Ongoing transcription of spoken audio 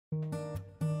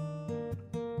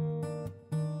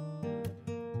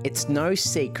It's no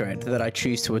secret that I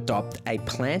choose to adopt a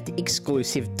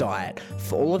plant-exclusive diet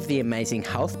for all of the amazing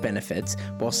health benefits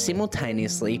while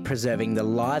simultaneously preserving the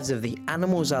lives of the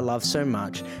animals I love so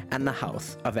much and the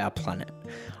health of our planet.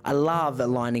 I love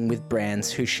aligning with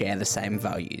brands who share the same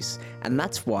values, and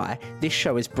that's why this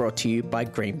show is brought to you by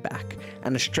Greenback,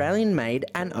 an Australian-made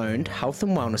and owned health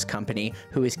and wellness company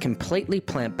who is completely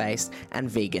plant-based and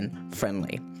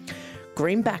vegan-friendly.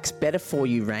 Greenback's Better For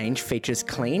You range features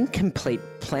clean, complete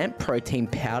plant protein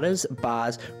powders,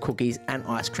 bars, cookies and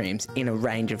ice creams in a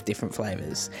range of different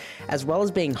flavours. As well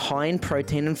as being high in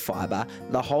protein and fibre,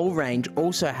 the whole range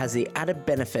also has the added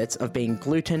benefits of being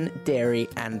gluten, dairy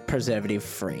and preservative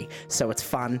free, so it's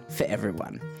fun for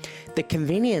everyone. The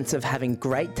convenience of having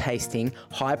great tasting,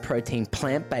 high protein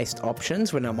plant-based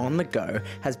options when I'm on the go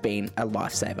has been a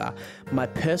lifesaver. My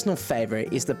personal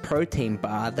favourite is the protein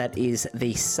bar that is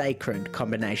the sacred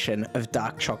combination of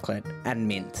dark chocolate and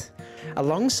mint.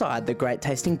 Alongside the great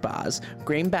tasting bars,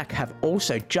 Greenback have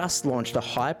also just launched a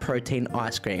high protein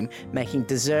ice cream, making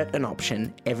dessert an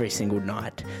option every single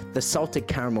night. The salted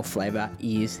caramel flavour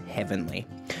is heavenly.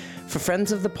 For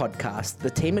friends of the podcast, the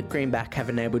team at Greenback have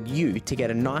enabled you to get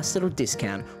a nice little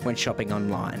discount when shopping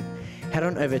online. Head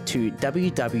on over to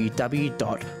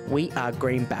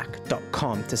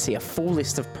www.wearegreenback.com to see a full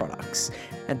list of products.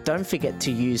 And don't forget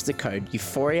to use the code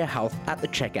EuphoriaHealth at the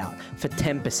checkout for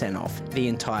 10% off the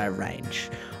entire range.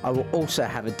 I will also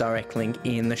have a direct link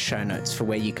in the show notes for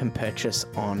where you can purchase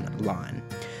online.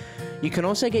 You can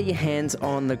also get your hands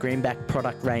on the Greenback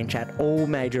product range at all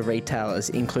major retailers,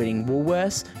 including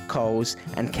Woolworths, Coles,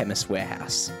 and Chemist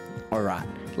Warehouse. All right,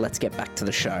 let's get back to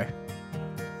the show.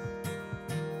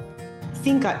 I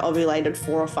think I ovulated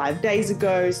 4 or 5 days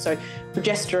ago, so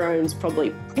progesterone's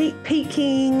probably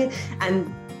peaking,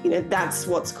 and that's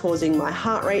what's causing my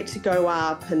heart rate to go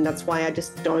up, and that's why I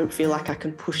just don't feel like I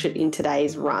can push it in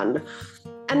today's run.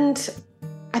 And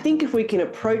I think if we can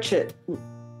approach it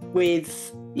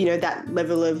with that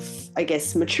level of,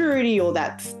 maturity or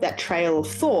that trail of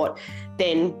thought,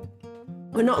 then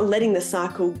we're not letting the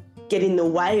cycle get in the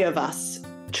way of us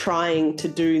trying to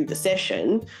do the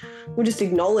session. We're just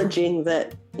acknowledging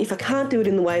that if I can't do it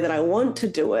in the way that I want to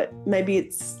do it, maybe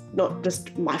it's not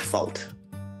just my fault.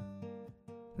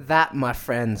 That, my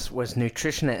friends, was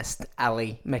nutritionist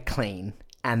Elly, McLean,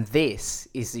 and this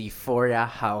is the Euphoria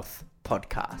Health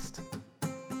Podcast.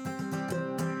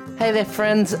 Hey there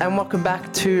friends, and welcome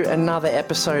back to another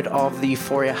episode of the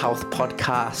Euphoria Health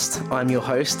Podcast. I'm your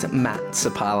host, Matt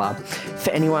Sapala.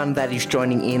 For anyone that is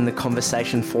joining in the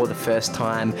conversation for the first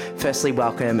time, firstly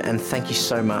welcome and thank you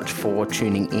so much for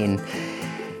tuning in.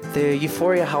 The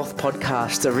Euphoria Health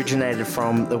Podcast originated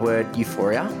from the word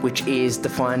euphoria, which is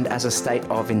defined as a state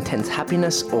of intense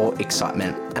happiness or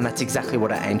excitement, and that's exactly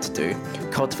what I aim to do,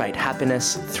 cultivate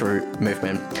happiness through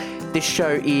movement. This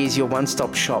show is your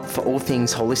one-stop shop for all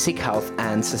things holistic health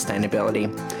and sustainability.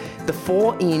 The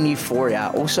 4 in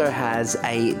Euphoria also has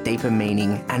a deeper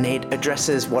meaning, and it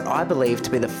addresses what I believe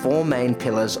to be the 4 main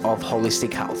pillars of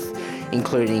holistic health,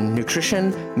 including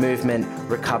nutrition, movement,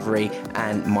 recovery,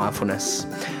 and mindfulness.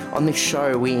 On this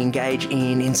show, we engage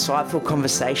in insightful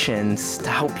conversations to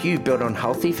help you build on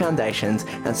healthy foundations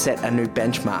and set a new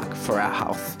benchmark for our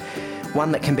health,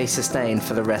 one that can be sustained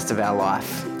for the rest of our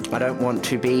life. I don't want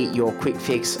to be your quick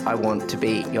fix, I want to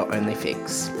be your only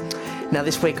fix. Now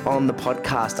this week on the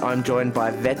podcast, I'm joined by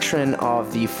a veteran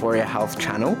of the Euphoria Health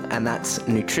channel, and that's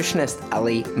nutritionist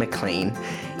Elly, McLean.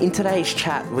 In today's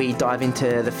chat, we dive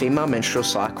into the female menstrual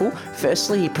cycle,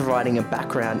 firstly providing a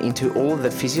background into all of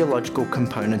the physiological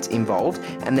components involved,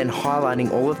 and then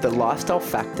highlighting all of the lifestyle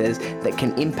factors that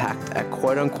can impact a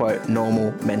quote-unquote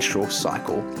normal menstrual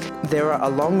cycle. There are a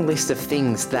long list of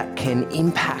things that can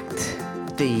impact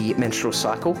the menstrual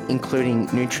cycle, including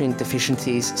nutrient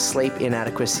deficiencies, sleep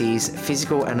inadequacies,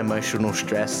 physical and emotional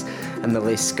stress, and the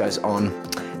list goes on.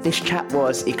 This chat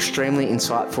was extremely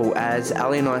insightful as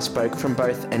Elly and I spoke from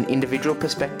both an individual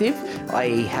perspective,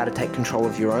 i.e. how to take control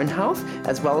of your own health,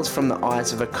 as well as from the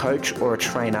eyes of a coach or a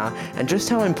trainer, and just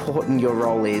how important your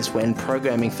role is when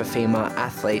programming for female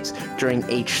athletes during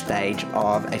each stage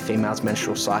of a female's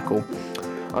menstrual cycle.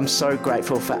 I'm so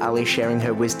grateful for Elly sharing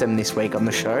her wisdom this week on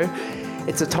the show.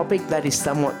 It's a topic that is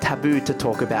somewhat taboo to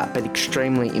talk about, but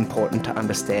extremely important to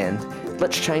understand.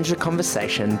 Let's change the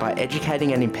conversation by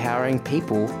educating and empowering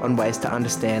people on ways to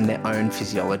understand their own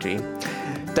physiology.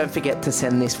 Don't forget to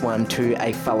send this one to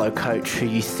a fellow coach who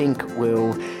you think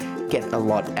will get a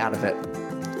lot out of it.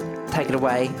 Take it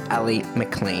away, Elly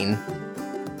McLean.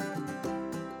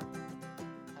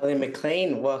 Elly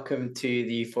McLean, welcome to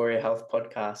the Euphoria Health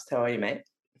Podcast. How are you, mate?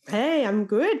 Hey, I'm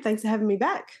good. Thanks for having me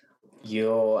back.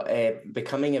 You're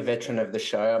becoming a veteran of the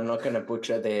show. I'm not going to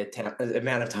butcher the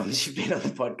amount of times you've been on the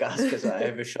podcast because I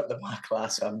overshot the mark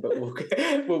last one, but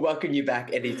we'll welcome you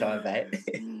back anytime, mate.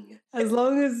 As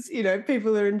long as,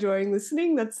 people are enjoying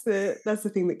listening, that's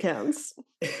the thing that counts.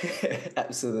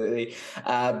 Absolutely.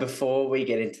 Before we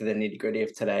get into the nitty-gritty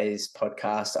of today's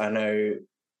podcast, I know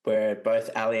where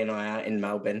both Elly and I are in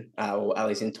Melbourne, or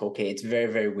Elly's in Torquay. It's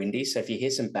very, very windy. So if you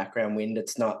hear some background wind,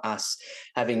 it's not us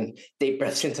having deep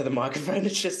breaths into the microphone.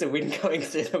 It's just the wind going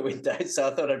through the window. So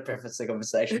I thought I'd preface the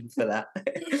conversation for that.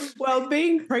 Well,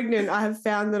 being pregnant, I have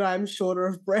found that I'm shorter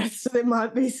of breath. So there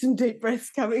might be some deep breaths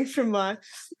coming from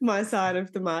my side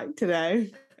of the mic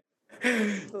today.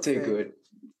 Too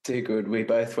good. We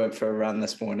both went for a run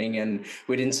this morning and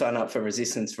we didn't sign up for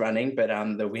resistance running, but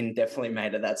the wind definitely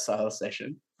made it that style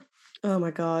session. Oh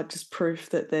my God, just proof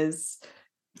that there's,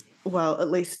 at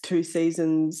least 2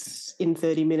 seasons in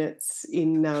 30 minutes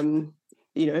in,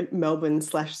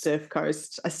 Melbourne/Surf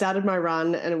Coast. I started my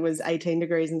run and it was 18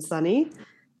 degrees and sunny.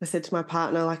 I said to my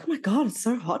partner, like, oh my God, it's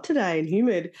so hot today and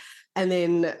humid. And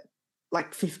then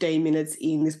 15 minutes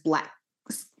in, this black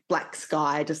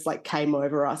sky just came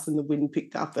over us and the wind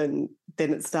picked up and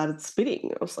then it started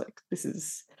spitting. I was like, this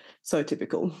is so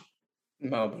typical.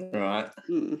 Melbourne, right?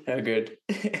 How good.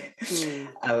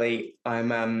 Elly,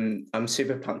 I'm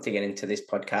super pumped to get into this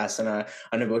podcast, and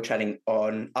I know we were chatting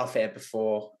off air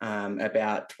before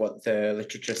about what the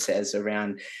literature says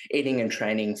around eating and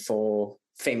training for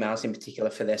females in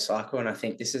particular for their cycle, and I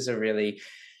think this is a really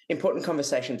important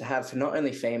conversation to have for not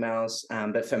only females,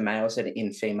 but for males that are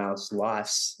in females'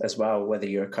 lives as well, whether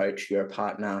you're a coach, you're a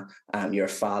partner, you're a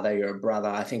father, you're a brother.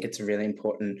 I think it's a really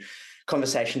important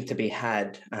conversation to be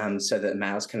had so that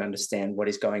males can understand what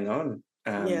is going on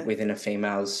within a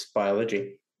female's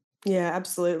biology. Yeah,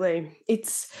 absolutely.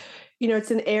 It's,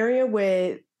 it's an area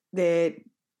where there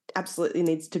absolutely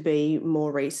needs to be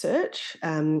more research.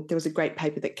 There was a great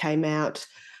paper that came out,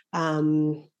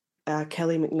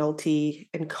 Kelly McNulty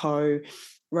and co.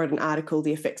 wrote an article,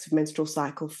 The Effects of Menstrual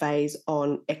Cycle Phase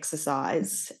on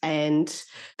Exercise. And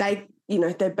they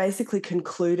basically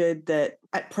concluded that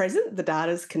at present, the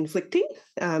data is conflicting.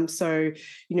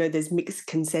 There's mixed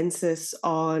consensus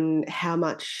on how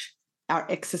much our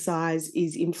exercise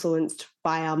is influenced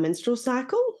by our menstrual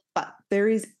cycle, but there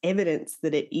is evidence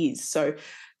that it is. So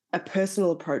a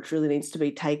personal approach really needs to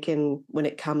be taken when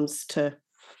it comes to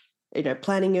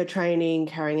planning your training,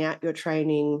 carrying out your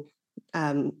training,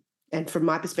 and from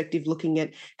my perspective, looking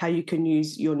at how you can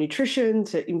use your nutrition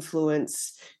to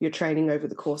influence your training over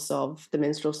the course of the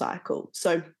menstrual cycle.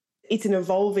 So it's an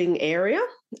evolving area.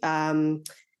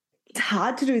 It's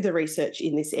hard to do the research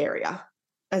in this area.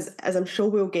 As I'm sure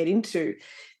we'll get into,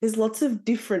 there's lots of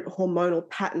different hormonal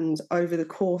patterns over the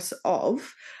course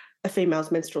of a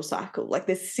female's menstrual cycle.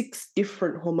 There's 6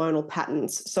 different hormonal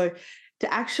patterns. So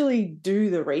to actually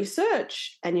do the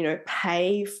research and,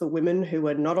 pay for women who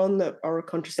are not on the oral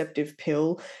contraceptive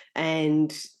pill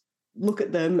and look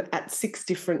at them at 6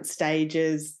 different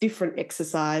stages, different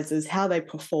exercises, how they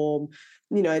perform,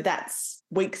 that's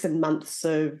weeks and months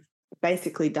of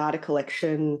basically data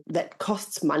collection that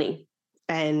costs money.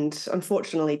 And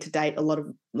unfortunately, to date, a lot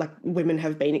of women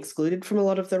have been excluded from a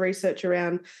lot of the research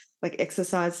around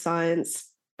exercise science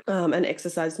and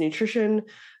exercise nutrition.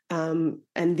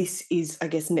 And this is, I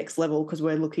guess, next level because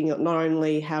we're looking at not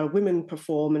only how women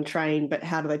perform and train, but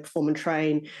how do they perform and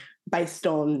train based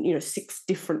on, 6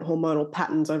 different hormonal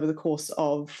patterns over the course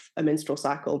of a menstrual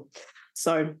cycle.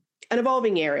 So an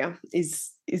evolving area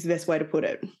is the best way to put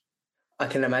it. I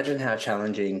can imagine how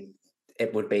challenging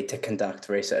it would be to conduct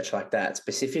research like that,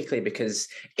 specifically because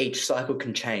each cycle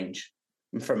can change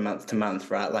from month to month,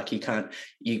 right?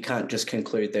 You can't just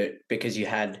conclude that because you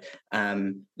had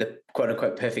the quote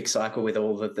unquote perfect cycle with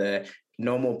all of the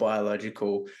normal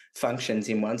biological functions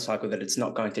in one cycle that it's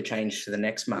not going to change to the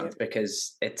next month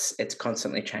because it's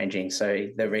constantly changing. So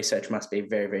the research must be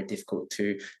very, very difficult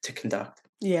to conduct.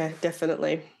 Yeah,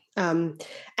 definitely. And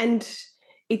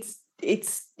it's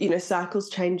cycles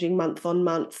changing month on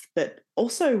month, but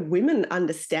also women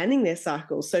understanding their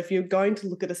cycles. So if you're going to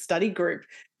look at a study group,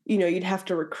 you'd have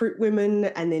to recruit women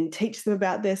and then teach them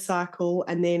about their cycle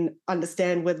and then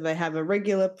understand whether they have a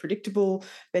regular, predictable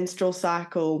menstrual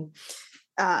cycle.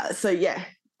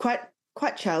 Quite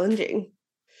challenging.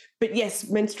 But yes,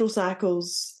 menstrual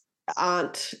cycles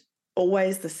aren't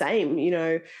always the same.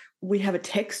 We have a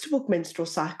textbook menstrual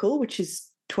cycle, which is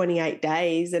 28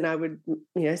 days, and I would,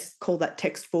 call that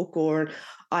textbook or an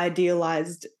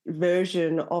idealized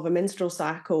version of a menstrual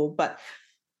cycle. But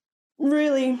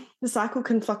really, the cycle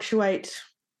can fluctuate,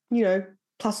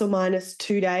 plus or minus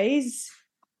 2 days,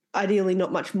 ideally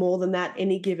not much more than that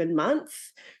any given month.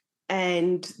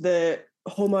 and the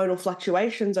hormonal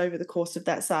fluctuations over the course of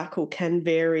that cycle can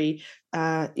vary,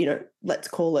 let's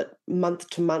call it month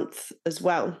to month as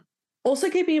well. Also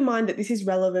keeping in mind that this is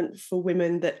relevant for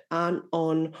women that aren't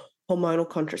on hormonal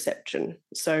contraception.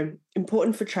 So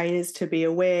important for trainers to be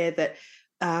aware that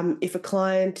if a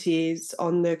client is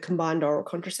on the combined oral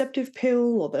contraceptive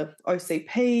pill or the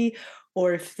OCP,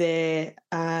 or if they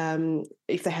have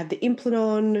the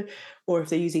implant or if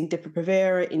they're using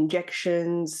Depo-Provera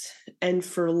injections, and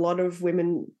for a lot of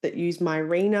women that use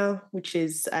Mirena, which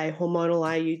is a hormonal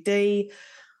IUD,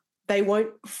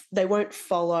 they won't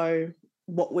follow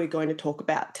what we're going to talk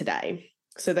about today.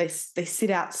 So they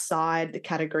sit outside the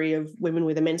category of women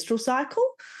with a menstrual cycle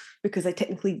because they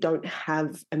technically don't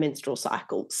have a menstrual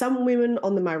cycle. Some women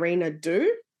on the Mirena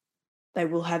do. They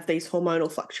will have these hormonal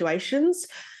fluctuations,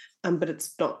 but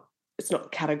it's not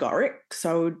categoric. So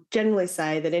I would generally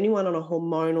say that anyone on a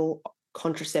hormonal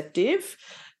contraceptive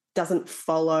doesn't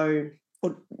follow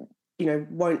or,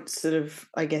 won't sort of,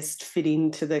 I guess, fit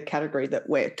into the category that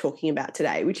we're talking about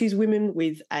today, which is women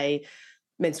with a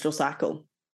menstrual cycle.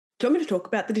 Do you want me to talk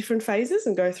about the different phases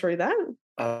and go through that?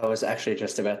 I was actually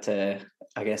just about to,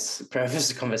 I guess, preface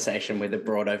the conversation with a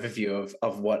broad overview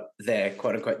of what their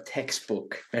quote-unquote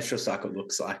textbook menstrual cycle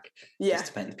looks like, just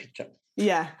to paint the picture.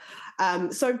 Yeah.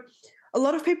 So a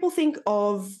lot of people think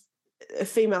of a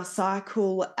female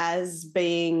cycle as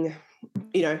being,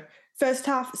 first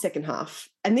half, second half.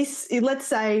 And this, let's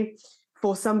say,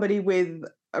 for somebody with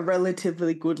a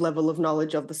relatively good level of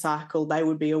knowledge of the cycle, they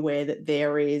would be aware that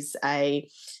there is a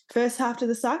first half to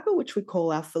the cycle, which we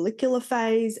call our follicular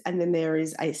phase, and then there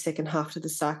is a second half to the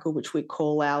cycle, which we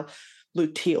call our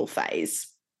luteal phase.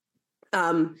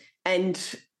 Those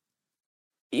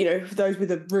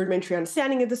with a rudimentary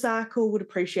understanding of the cycle would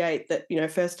appreciate that,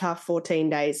 first half 14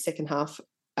 days, second half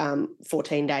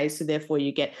 14 days. So therefore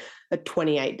you get a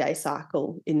 28-day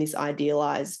cycle in this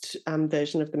idealized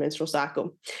version of the menstrual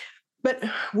cycle. But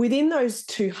within those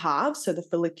two halves, so the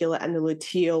follicular and the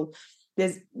luteal,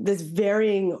 there's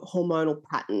varying hormonal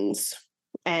patterns.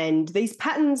 And these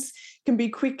patterns can be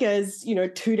quick as,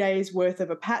 2 days worth of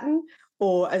a pattern,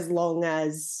 or as long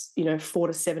as, 4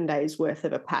 to 7 days worth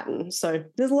of a pattern. So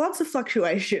there's lots of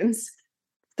fluctuations.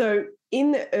 So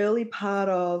in the early part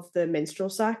of the menstrual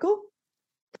cycle,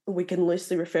 we can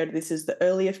loosely refer to this as the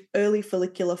early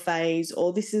follicular phase,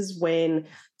 or this is when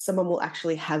someone will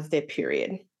actually have their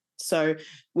period. So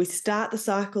we start the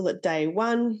cycle at day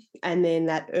 1, and then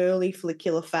that early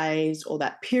follicular phase or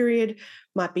that period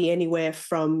might be anywhere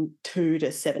from 2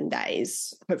 to 7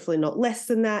 days, hopefully not less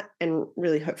than that, and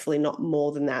really hopefully not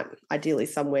more than that, ideally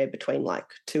somewhere between like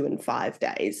 2 and 5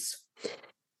 days.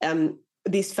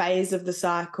 This phase of the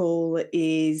cycle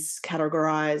is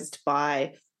categorized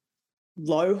by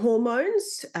low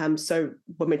hormones. So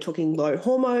when we're talking low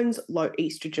hormones, low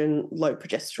estrogen, low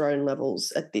progesterone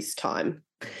levels at this time.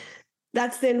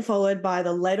 That's then followed by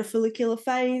the later follicular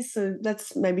phase. So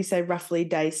that's maybe say roughly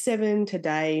day 7 to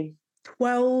day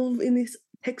 12 in this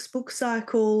textbook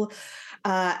cycle.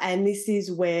 And this is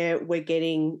where we're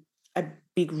getting a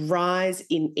big rise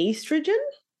in estrogen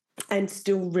and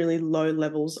still really low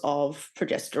levels of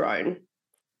progesterone.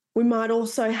 We might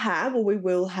also have, or we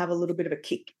will have, a little bit of a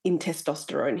kick in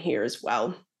testosterone here as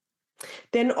well.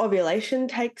 Then ovulation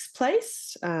takes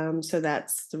place. So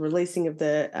that's the releasing of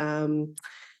the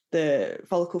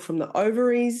follicle from the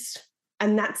ovaries.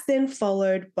 And that's then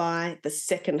followed by the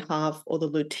second half, or the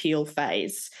luteal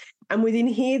phase. And within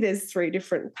here, there's 3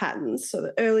 different patterns. So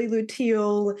the early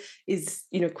luteal is,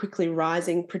 quickly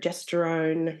rising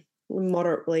progesterone,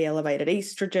 moderately elevated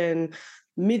estrogen.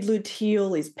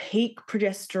 Mid-luteal is peak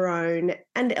progesterone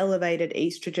and elevated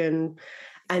estrogen.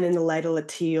 And then the later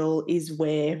luteal is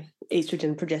where estrogen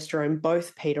and progesterone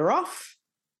both peter off,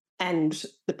 and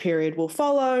the period will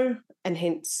follow, and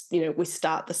hence, we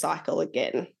start the cycle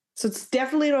again. So it's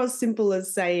definitely not as simple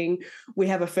as saying we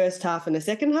have a first half and a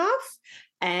second half.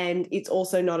 And it's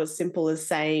also not as simple as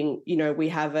saying, we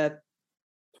have a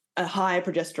higher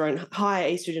progesterone, higher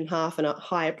estrogen half and a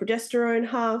higher progesterone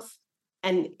half.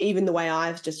 And even the way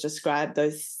I've just described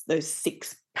those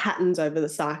 6 patterns over the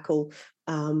cycle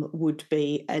would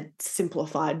be a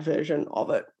simplified version of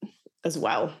it as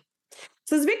well.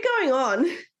 So there's a bit going on,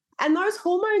 and those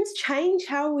hormones change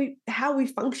how we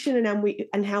function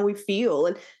and how we feel.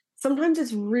 And sometimes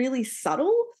it's really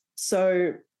subtle,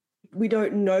 so we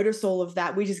don't notice all of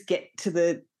that. We just get to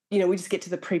the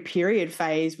pre-period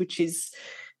phase, which is,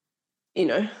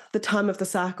 the time of the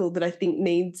cycle that I think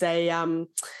needs a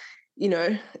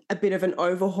bit of an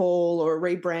overhaul or a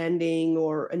rebranding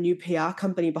or a new PR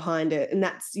company behind it. And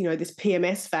that's, this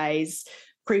PMS phase,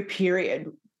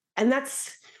 pre-period. And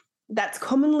that's that's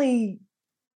commonly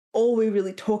all we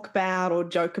really talk about or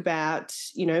joke about,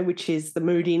 which is the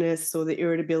moodiness or the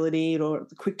irritability or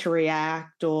the quick to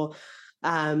react, or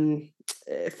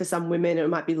for some women it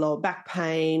might be lower back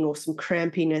pain or some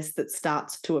crampiness that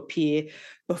starts to appear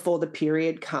before the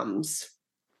period comes.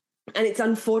 And it's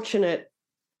unfortunate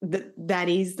that that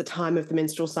is the time of the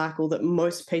menstrual cycle that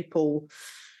most people,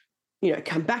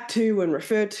 come back to and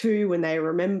refer to when they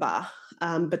remember.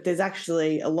 But there's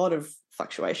actually a lot of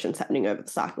fluctuations happening over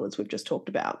the cycle, as we've just talked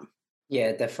about.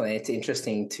 Yeah, definitely. It's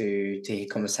interesting to hear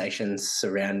conversations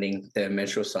surrounding the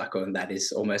menstrual cycle, and that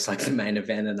is almost like the main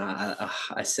event. And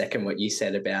I second what you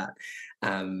said about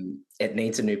it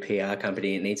needs a new PR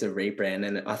company, it needs a rebrand,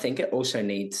 and I think it also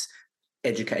needs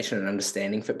education and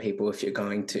understanding for people. If you're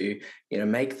going to,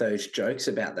 make those jokes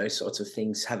about those sorts of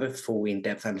things, have a full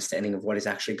in-depth understanding of what is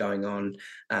actually going on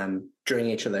during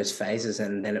each of those phases,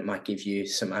 and then it might give you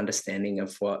some understanding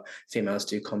of what females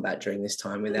do combat during this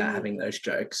time without having those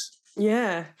jokes.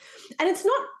 Yeah. And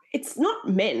it's not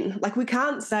men. Like, we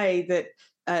can't say that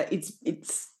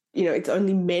it's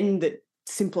only men that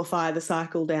simplify the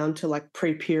cycle down to like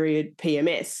pre-period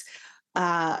PMS.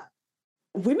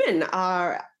 Women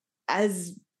are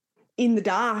as in the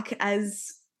dark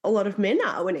as a lot of men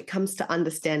are when it comes to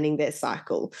understanding their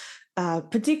cycle,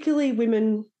 particularly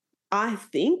women, I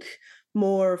think,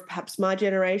 more of perhaps my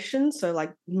generation, so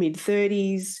like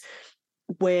mid-30s,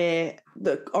 where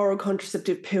the oral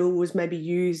contraceptive pill was maybe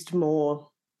used more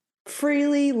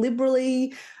freely,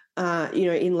 liberally,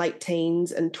 in late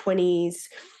teens and 20s.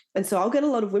 And so I'll get a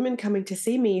lot of women coming to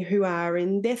see me who are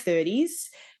in their 30s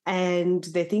and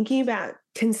they're thinking about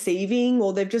conceiving,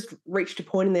 or they've just reached a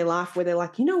point in their life where they're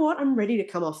like, you know what, I'm ready to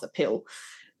come off the pill.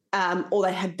 Or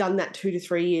they had done that 2 to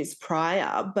 3 years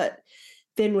prior. But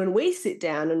then when we sit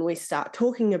down and we start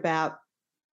talking about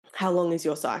how long is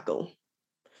your cycle?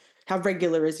 How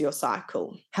regular is your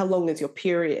cycle? How long is your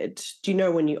period? Do you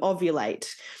know when you ovulate?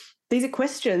 These are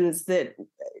questions that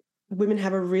women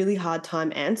have a really hard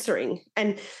time answering.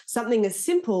 And something as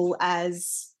simple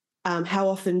as how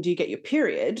often do you get your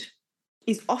period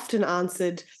is often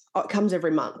answered, it comes every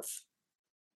month.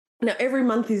 Now, every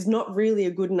month is not really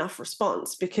a good enough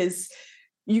response, because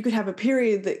you could have a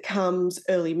period that comes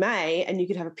early May and you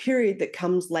could have a period that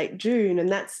comes late June, and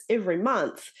that's every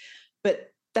month. But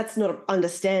that's not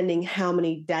understanding how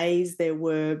many days there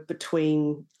were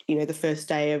between, the first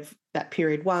day of that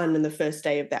period 1 and the first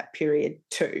day of that period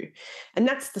 2. And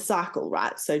that's the cycle,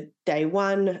 right? So day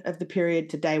 1 of the period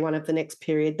to day 1 of the next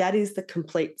period, that is the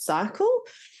complete cycle.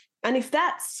 And if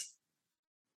that's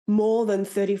more than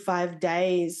 35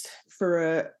 days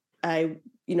for a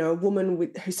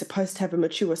woman who's supposed to have a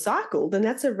mature cycle, then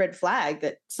that's a red flag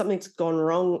that something's gone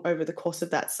wrong over the course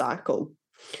of that cycle.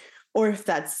 Or if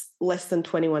that's less than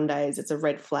 21 days, it's a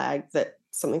red flag that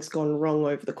something's gone wrong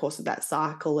over the course of that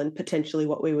cycle, and potentially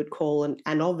what we would call an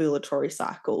anovulatory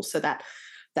cycle. So that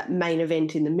main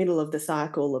event in the middle of the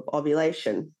cycle of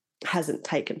ovulation hasn't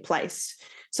taken place.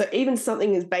 So even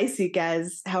something as basic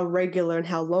as how regular and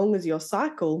how long is your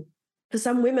cycle, for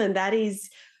some women, that is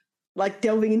like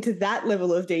delving into that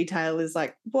level of detail is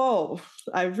like, whoa,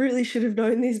 I really should have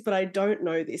known this, but I don't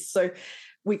know this. So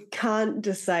we can't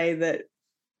just say that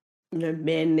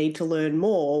men need to learn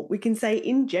more. We can say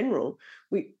in general,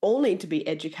 we all need to be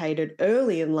educated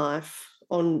early in life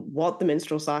on what the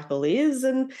menstrual cycle is,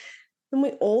 and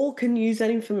we all can use that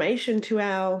information to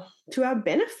our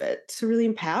benefit to really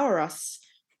empower us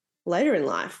later in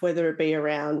life, whether it be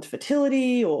around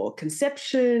fertility or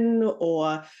conception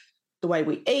or the way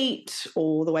we eat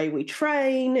or the way we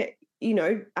train.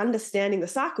 Understanding the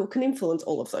cycle can influence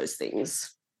all of those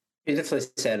things. Beautifully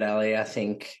said, Elly. I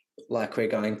think, like we're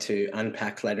going to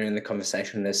unpack later in the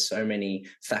conversation, there's so many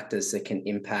factors that can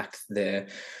impact the,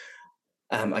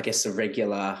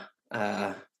 the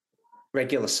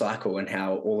regular cycle, and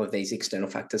how all of these external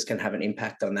factors can have an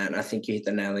impact on that. And I think you hit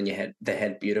the nail on the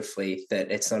head beautifully, that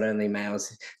it's not only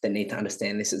males that need to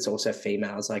understand this, it's also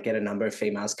females. I get a number of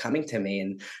females coming to me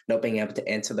and not being able to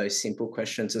answer those simple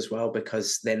questions as well,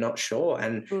 because they're not sure.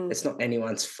 And it's not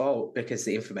anyone's fault, because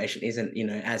the information isn't,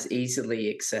 as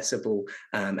easily accessible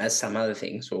as some other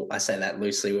things. Well, I say that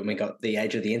loosely when we got the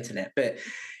age of the internet, but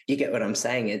you get what I'm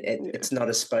saying. It's not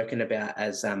as spoken about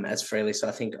as freely. So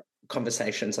I think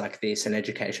conversations like this and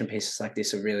education pieces like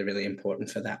this are really, really important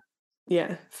for that.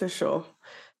 Yeah, for sure.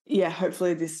 Yeah,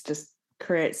 hopefully this just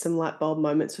creates some light bulb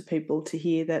moments for people to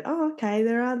hear that, oh, okay,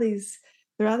 there are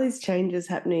these changes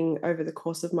happening over the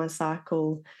course of my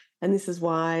cycle, and this is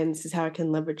why, and this is how I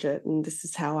can leverage it, and this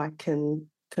is how I can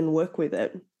work with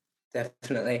it.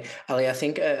 Definitely. Ali, I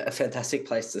think a fantastic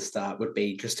place to start would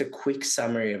be just a quick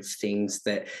summary of things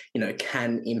that,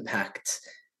 can impact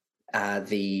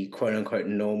the quote unquote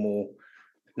normal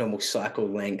cycle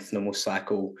length, normal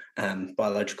cycle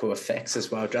biological effects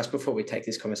as well. Just before we take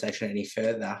this conversation any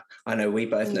further, I know we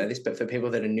both know this, but for people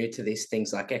that are new to this,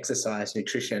 things like exercise,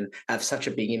 nutrition have such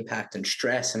a big impact, and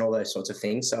stress and all those sorts of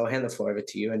things. So I'll hand the floor over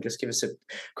to you and just give us a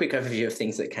quick overview of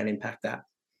things that can impact that.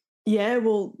 Yeah,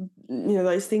 well,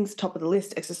 those things top of the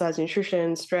list: exercise,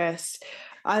 nutrition, stress.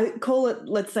 I call it,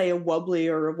 let's say, a wobbly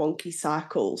or a wonky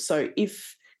cycle. So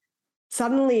if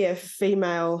suddenly a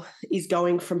female is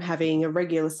going from having a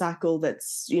regular cycle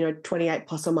that's 28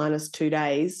 plus or minus 2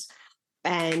 days,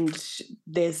 and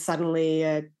there's suddenly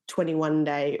a 21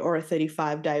 day or a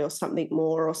 35 day or something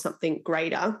more or something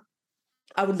greater,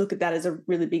 I would look at that as a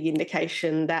really big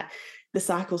indication that the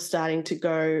cycle's starting to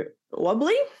go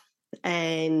wobbly,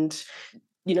 and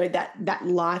that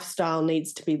lifestyle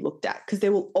needs to be looked at, because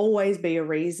there will always be a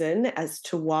reason as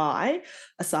to why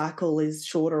a cycle is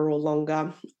shorter or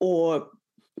longer, or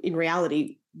in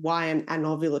reality, why an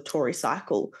ovulatory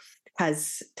cycle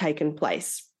has taken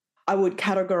place. I would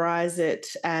categorize it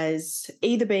as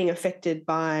either being affected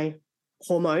by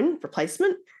hormone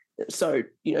replacement. So,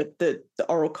 the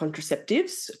oral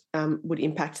contraceptives would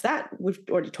impact that. We've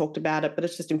already talked about it, but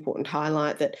it's just important to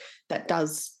highlight that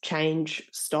does change,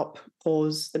 stop,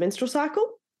 pause the menstrual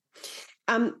cycle.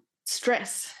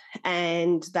 Stress,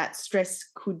 and that stress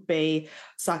could be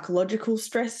psychological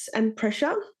stress and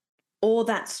pressure, or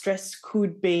that stress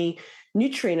could be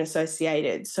nutrient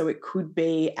associated. So it could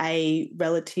be a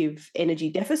relative energy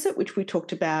deficit, which we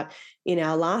talked about in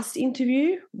our last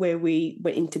interview, where we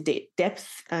went into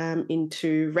depth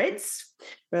into REDS,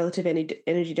 relative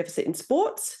energy deficit in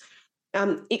sports.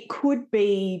 It could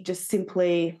be just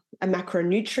simply a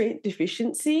macronutrient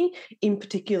deficiency, in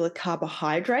particular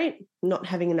carbohydrate. Not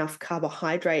having enough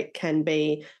carbohydrate can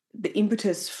be the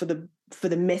impetus for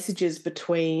the messages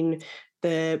between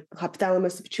the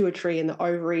hypothalamus, the pituitary, and the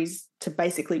ovaries to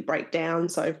basically break down.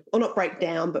 So, or not break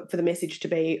down, but for the message to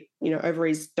be,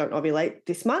 ovaries don't ovulate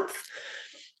this month.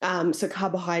 So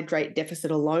carbohydrate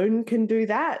deficit alone can do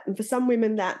that. And for some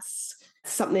women, that's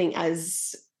something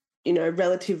as,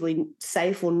 relatively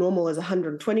safe or normal as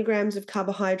 120 grams of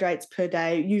carbohydrates per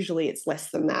day. Usually it's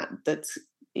less than that. That's,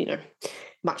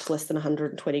 much less than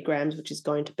 120 grams, which is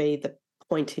going to be the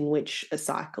point in which a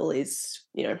cycle is,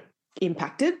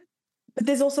 impacted. But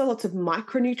there's also lots of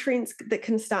micronutrients that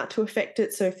can start to affect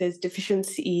it. So if there's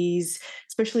deficiencies,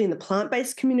 especially in the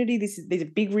plant-based community, these are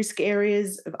big risk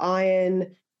areas of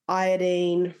iron,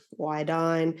 iodine,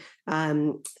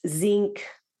 zinc,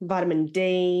 vitamin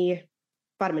D,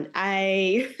 vitamin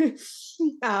A.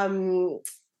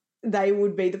 They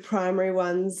would be the primary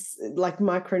ones, like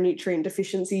micronutrient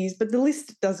deficiencies. But the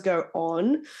list does go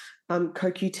on.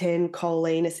 CoQ10,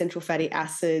 choline, essential fatty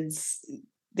acids,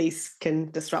 these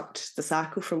can disrupt the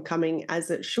cycle from coming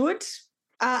as it should.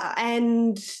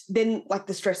 And then like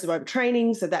the stress of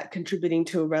overtraining, so that contributing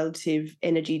to a relative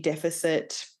energy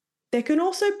deficit. There can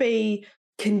also be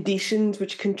conditions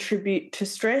which contribute to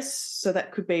stress. So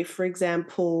that could be, for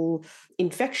example,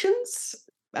 infections,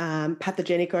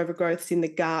 pathogenic overgrowths in the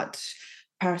gut,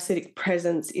 parasitic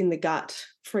presence in the gut,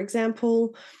 for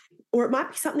example. Or it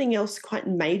might be something else quite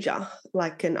major,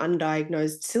 like an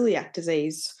undiagnosed celiac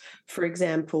disease, for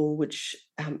example, which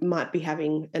might be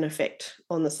having an effect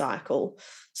on the cycle.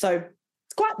 So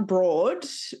it's quite broad.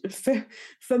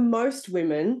 For most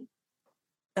women,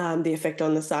 the effect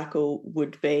on the cycle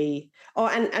would be,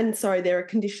 there are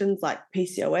conditions like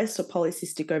PCOS or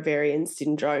polycystic ovarian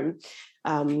syndrome,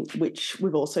 which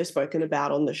we've also spoken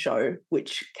about on the show,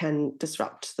 which can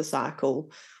disrupt the cycle.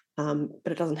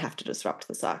 But it doesn't have to disrupt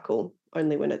the cycle,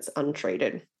 only when it's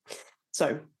untreated.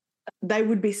 So they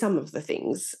would be some of the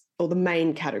things, or the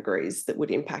main categories that would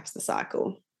impact the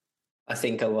cycle. I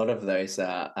think a lot of those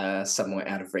are somewhat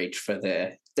out of reach for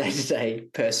the day-to-day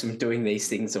person doing these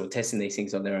things or testing these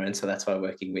things on their own. So that's why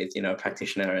working with, a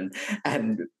practitioner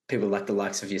and people like the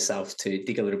likes of yourself to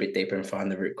dig a little bit deeper and find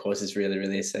the root cause is really,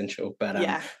 really essential.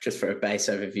 But just for a base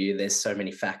overview, there's so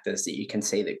many factors that you can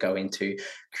see that go into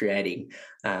creating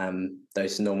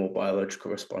those normal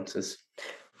biological responses.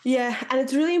 Yeah, and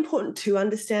it's really important to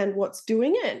understand what's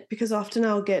doing it, because often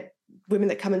I'll get women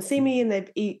that come and see me and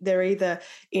they're either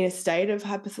in a state of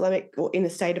hypothalamic or in a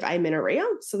state of amenorrhea,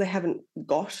 so they haven't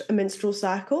got a menstrual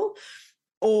cycle,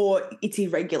 or it's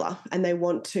irregular and they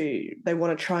want to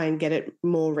try and get it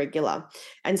more regular.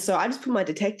 And so I just put my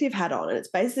detective hat on, and it's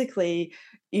basically,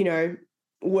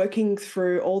 working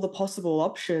through all the possible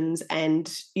options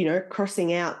and,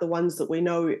 crossing out the ones that we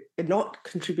know are not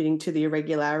contributing to the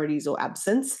irregularities or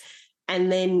absence, and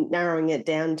then narrowing it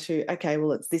down to, okay,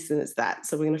 well, it's this and it's that.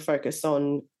 So we're going to focus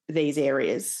on these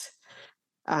areas.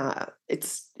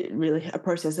 It's really a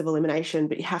process of elimination,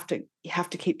 but you have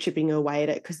to keep chipping away at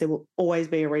it, because there will always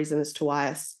be a reason as to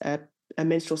why a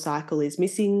menstrual cycle is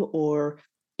missing or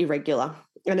irregular.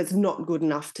 And it's not good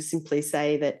enough to simply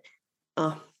say that,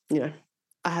 I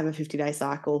have a 50-day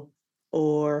cycle,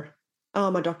 or,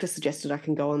 my doctor suggested I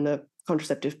can go on the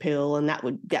contraceptive pill and that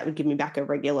would give me back a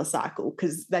regular cycle,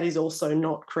 because that is also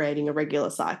not creating a regular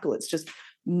cycle. It's just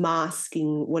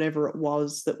masking whatever it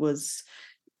was that was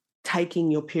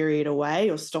taking your period away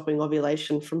or stopping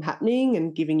ovulation from happening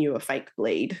and giving you a fake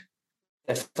bleed.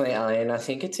 Definitely, Elly, and I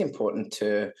think it's important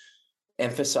to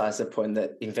emphasize the point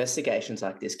that investigations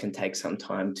like this can take some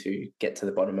time to get to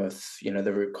the bottom of,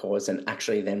 the root cause, and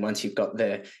actually then once you've got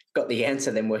the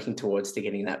answer, then working towards to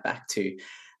getting that back to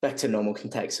normal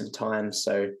can take some time.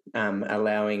 So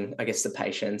allowing, I guess, the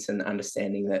patience and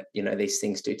understanding that, these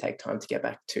things do take time to get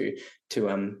back to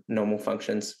normal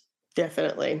functions.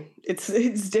 Definitely. It's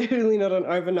definitely not an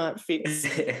overnight fix.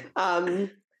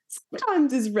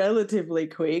 Sometimes it's relatively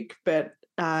quick, but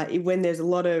when there's a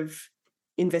lot of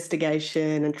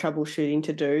investigation and troubleshooting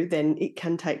to do, then it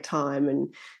can take time.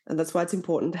 And that's why it's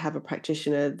important to have a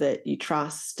practitioner that you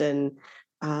trust and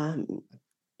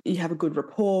you have a good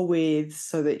rapport with,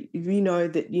 so that you know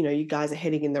that, you guys are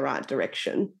heading in the right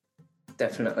direction.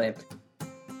 Definitely.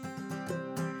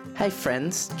 Hey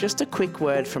friends, just a quick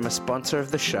word from a sponsor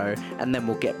of the show, and then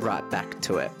we'll get right back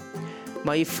to it.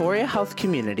 My Euphoria Health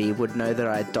community would know that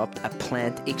I adopt a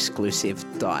plant-exclusive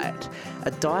diet,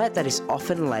 a diet that is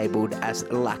often labelled as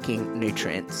lacking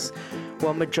nutrients.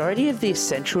 While majority of the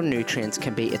essential nutrients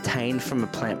can be attained from a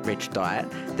plant-rich diet,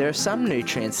 there are some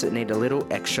nutrients that need a little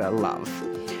extra love.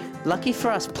 Lucky for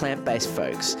us plant-based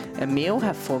folks, Emil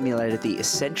have formulated the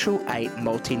Essential 8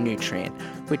 multi-nutrient,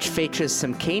 which features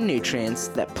some key nutrients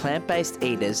that plant-based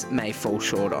eaters may fall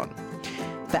short on.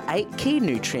 The 8 key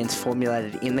nutrients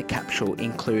formulated in the capsule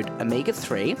include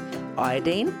omega-3,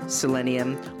 iodine,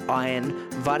 selenium, iron,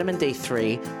 vitamin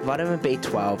D3, vitamin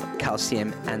B12,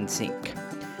 calcium, and zinc.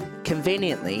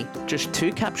 Conveniently, just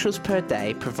 2 capsules per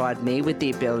day provide me with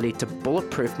the ability to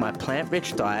bulletproof my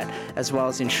plant-rich diet, as well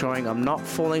as ensuring I'm not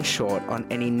falling short on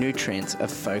any nutrients of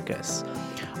focus.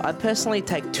 I personally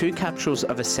take 2 capsules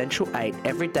of Essential 8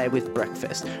 every day with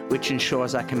breakfast, which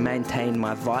ensures I can maintain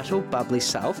my vital, bubbly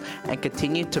self and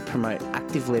continue to promote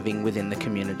active living within the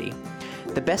community.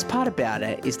 The best part about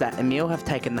it is that Emil have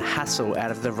taken the hassle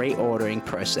out of the reordering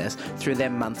process through their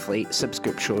monthly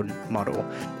subscription model.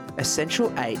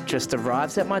 Essential 8 just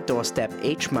arrives at my doorstep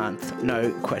each month,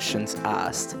 no questions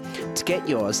asked. To get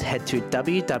yours, head to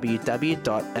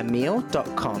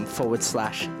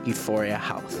www.emil.com/Euphoria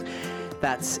Health.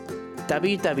 That's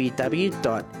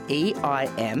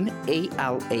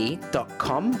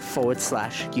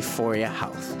www.emile.com/Euphoria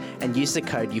Health, and use the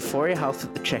code Euphoria Health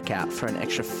at the checkout for an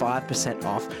extra 5%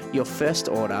 off your first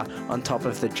order on top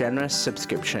of the generous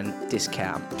subscription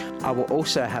discount. I will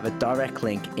also have a direct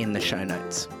link in the show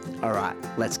notes. All right,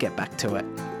 let's get back to it.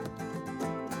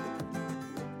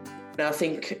 Now, I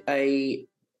think a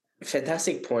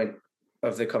fantastic point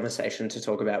of the conversation to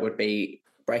talk about would be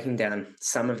breaking down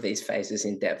some of these phases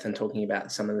in depth and talking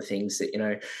about some of the things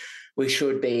that, we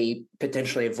should be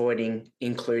potentially avoiding,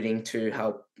 including to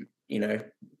help,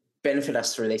 benefit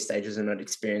us through these stages and not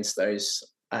experience those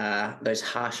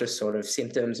harsher sort of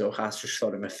symptoms or harsher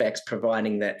sort of effects,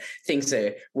 providing that things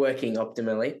are working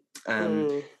optimally.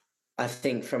 I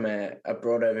think from a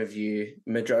broad overview,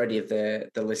 majority of the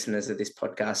listeners of this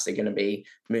podcast are going to be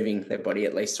moving their body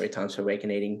at least 3 times per week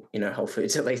and eating, whole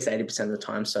foods at least 80% of the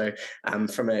time. So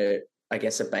from a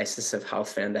basis of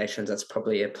health foundations, that's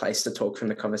probably a place to talk from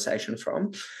the conversation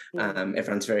from.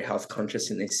 Everyone's very health conscious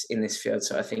in this field.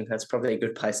 So I think that's probably a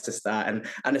good place to start, and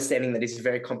understanding that it's a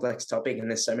very complex topic and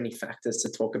there's so many factors to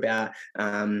talk about,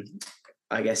 I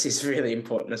guess is really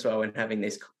important as well when having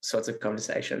these sorts of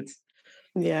conversations.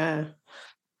 Yeah.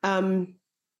 Do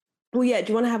you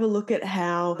want to have a look at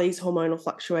how these hormonal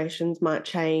fluctuations might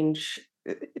change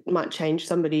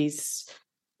somebody's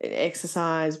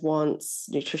exercise, wants,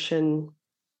 nutrition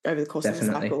over the course of the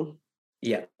cycle?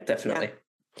 Yeah, definitely.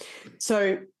 Yeah.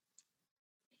 So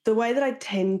the way that I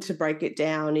tend to break it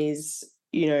down is,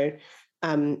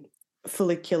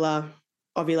 follicular,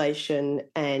 ovulation,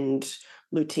 and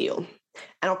luteal.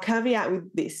 And I'll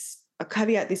caveat this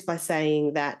by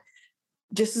saying that,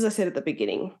 just as I said at the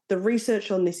beginning, the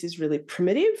research on this is really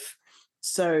primitive.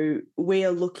 So we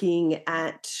are looking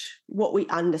at what we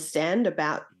understand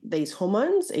about these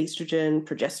hormones, estrogen,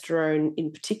 progesterone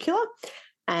in particular,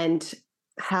 and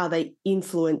how they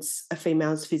influence a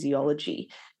female's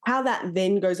physiology. How that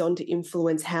then goes on to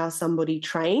influence how somebody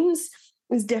trains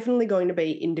is definitely going to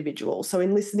be individual. So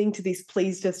in listening to this,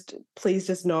 please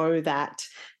just know that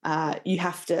you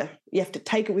have to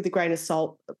take it with a grain of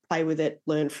salt, play with it,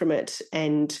 learn from it,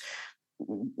 and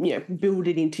build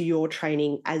it into your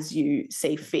training as you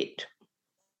see fit.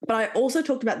 But I also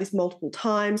talked about this multiple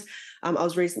times. I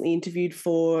was recently interviewed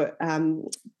for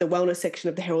the wellness section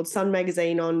of the Herald Sun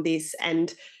magazine on this,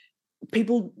 and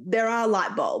there are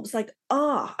light bulbs like,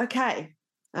 okay,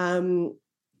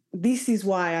 this is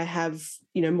why I have,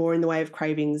 more in the way of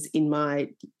cravings in my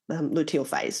luteal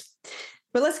phase.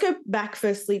 But let's go back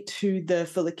firstly to the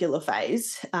follicular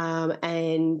phase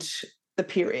and the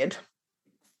period.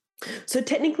 So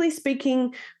technically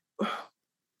speaking,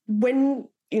 when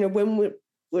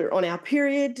we're on our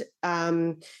period,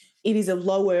 it is a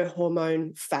lower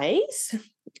hormone phase.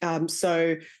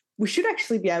 So we should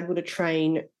actually be able to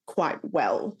train quite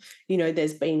well.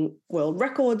 There's been world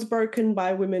records broken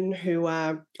by women who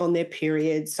are on their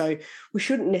period, so we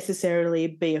shouldn't necessarily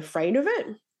be afraid of it.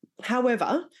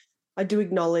 However, I do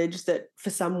acknowledge that for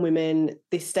some women,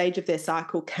 this stage of their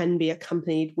cycle can be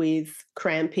accompanied with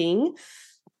cramping,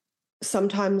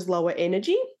 sometimes lower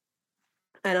energy.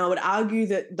 And I would argue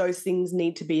that those things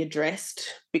need to be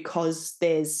addressed because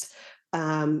there's,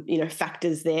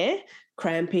 factors there.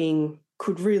 Cramping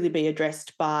could really be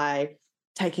addressed by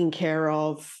taking care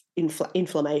of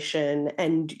inflammation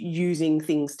and using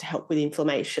things to help with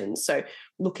inflammation. So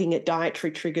looking at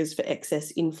dietary triggers for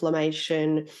excess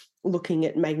inflammation, looking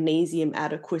at magnesium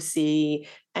adequacy,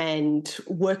 and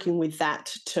working with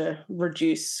that to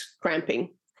reduce cramping.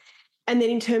 And then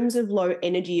in terms of low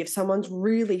energy, if someone's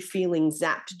really feeling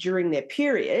zapped during their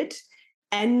period,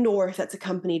 and or if that's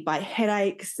accompanied by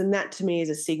headaches, then that to me is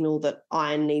a signal that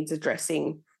iron needs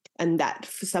addressing. And that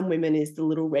for some women is the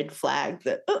little red flag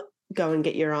that go and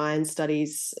get your iron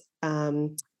studies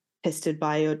tested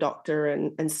by your doctor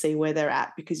and see where they're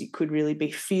at, because you could really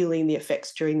be feeling the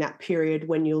effects during that period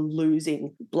when you're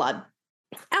losing blood.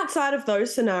 Outside of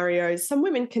those scenarios, some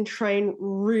women can train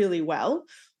really well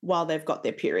while they've got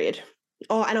their period.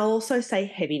 Oh, and I'll also say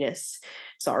heaviness.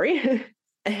 Sorry,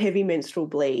 a heavy menstrual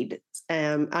bleed.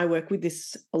 I work with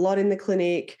this a lot in the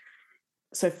clinic.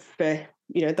 So for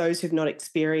those who've not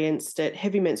experienced it,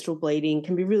 heavy menstrual bleeding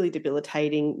can be really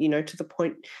debilitating, to the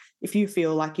point if you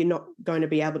feel like you're not going to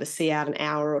be able to see out an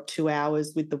hour or 2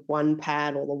 hours with the one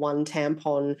pad or the one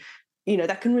tampon,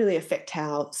 that can really affect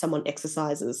how someone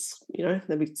exercises.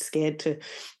 They'll be scared to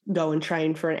go and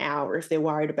train for an hour if they're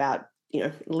worried about,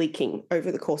 leaking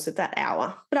over the course of that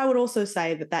hour. But I would also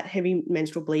say that heavy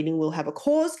menstrual bleeding will have a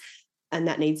cause, and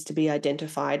that needs to be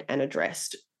identified and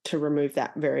addressed to remove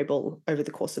that variable over the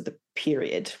course of the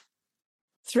period.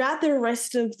 Throughout the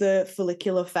rest of the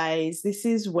follicular phase, this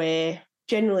is where,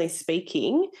 generally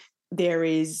speaking, there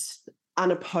is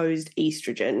unopposed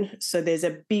estrogen. So there's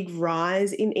a big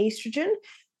rise in estrogen,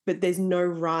 but there's no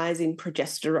rise in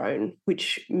progesterone,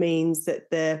 which means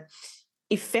that the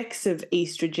effects of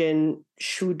estrogen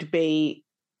should be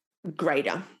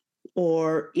greater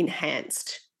or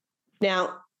enhanced.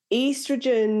 Now,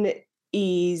 estrogen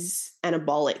is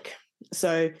anabolic.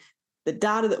 So the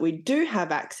data that we do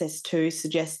have access to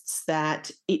suggests that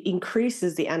it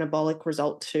increases the anabolic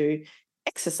result to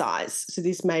exercise. So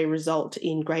this may result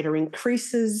in greater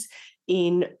increases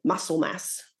in muscle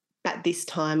mass at this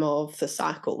time of the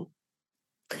cycle.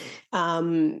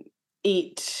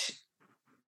 It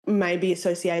may be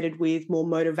associated with more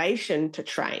motivation to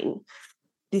train.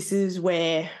 This is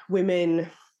where women,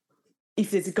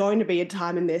 if there's going to be a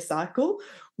time in their cycle,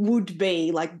 would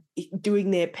be like doing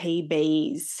their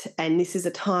PBs. And this is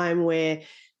a time where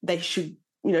they should,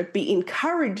 be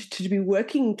encouraged to be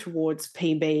working towards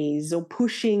PBs or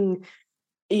pushing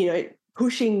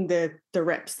the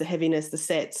reps, the heaviness, the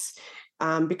sets,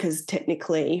 because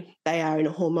technically they are in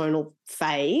a hormonal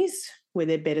phase where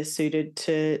they're better suited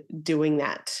to doing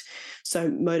that. So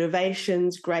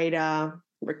motivation's greater,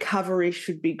 recovery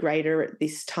should be greater at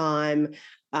this time,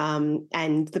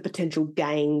 and the potential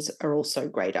gains are also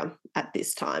greater at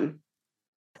this time.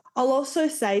 I'll also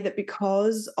say that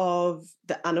because of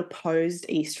the unopposed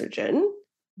estrogen,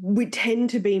 we tend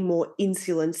to be more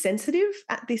insulin sensitive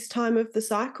at this time of the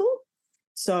cycle.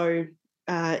 So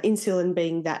insulin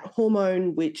being that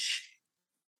hormone which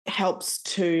helps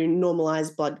to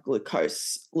normalize blood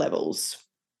glucose levels.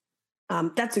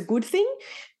 That's a good thing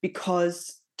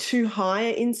because too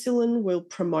high insulin will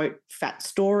promote fat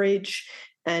storage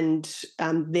and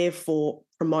therefore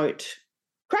promote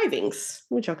cravings,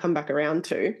 which I'll come back around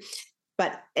to.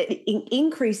 But an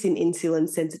increase in insulin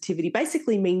sensitivity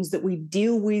basically means that we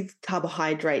deal with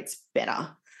carbohydrates better.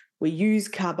 we use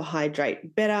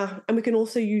carbohydrate better, and we can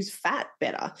also use fat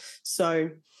better. So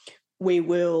we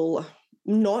will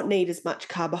not need as much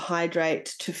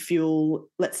carbohydrate to fuel,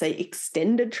 let's say,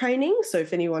 extended training. So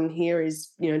if anyone here is,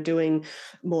 doing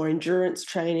more endurance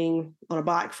training on a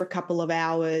bike for a couple of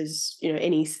hours,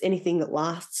 anything that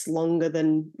lasts longer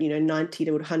than, 90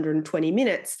 to 120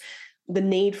 minutes, the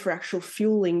need for actual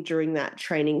fueling during that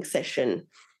training session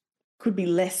could be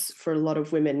less for a lot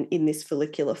of women in this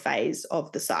follicular phase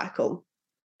of the cycle.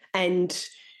 And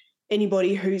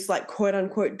anybody who's like quote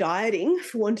unquote dieting,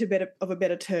 for want of a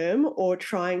better term, or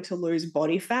trying to lose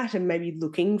body fat and maybe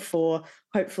looking for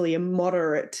hopefully a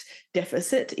moderate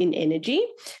deficit in energy,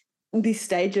 this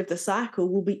stage of the cycle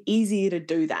will be easier to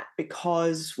do that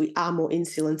because we are more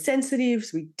insulin sensitive,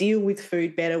 so we deal with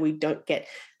food better, we don't get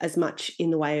as much in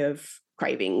the way of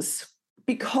cravings.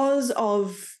 Because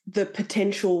of the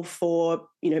potential for,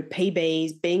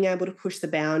 PBs, being able to push the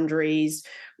boundaries,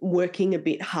 working a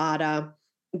bit harder,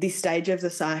 this stage of the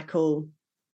cycle,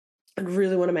 I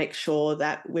really want to make sure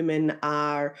that women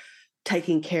are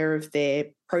taking care of their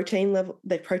protein level,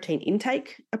 their protein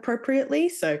intake appropriately.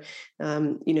 So,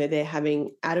 they're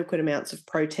having adequate amounts of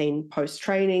protein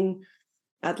post-training,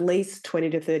 at least 20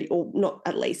 to 30, or not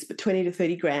at least, but 20 to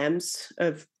 30 grams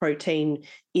of protein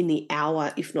in the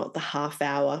hour, if not the half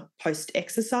hour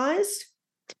post-exercise,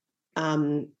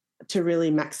 to really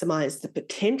maximize the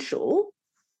potential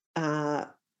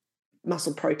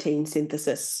muscle protein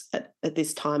synthesis at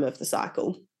this time of the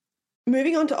cycle.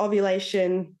 Moving on to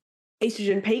ovulation,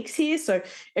 estrogen peaks here. So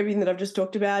everything that I've just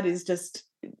talked about is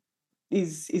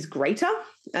greater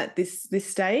at this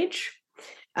stage.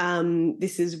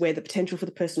 This is where the potential for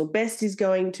the personal best is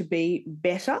going to be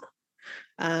better,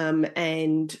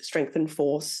 and strength and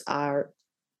force are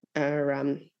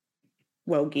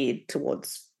well geared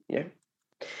towards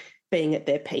being at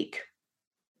their peak.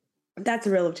 That's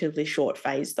a relatively short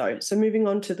phase though. So moving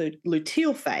on to the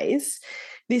luteal phase,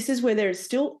 this is where there is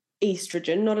still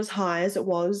estrogen, not as high as it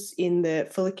was in the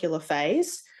follicular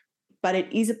phase, but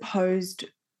it is opposed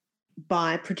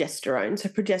by progesterone. So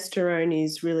progesterone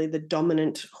is really the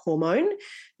dominant hormone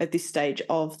at this stage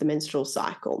of the menstrual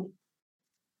cycle.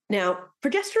 Now,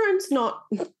 progesterone's not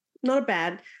a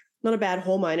bad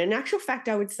hormone. In actual fact,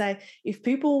 I would say if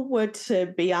people were to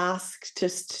be asked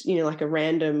just, like a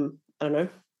random,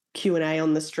 Q&A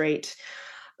on the street,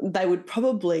 they would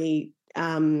probably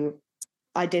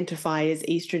identify as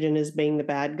estrogen as being the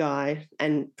bad guy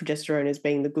and progesterone as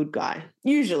being the good guy.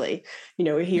 Usually,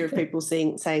 we hear of people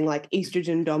saying like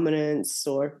estrogen dominance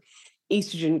or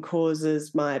estrogen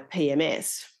causes my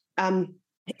PMS.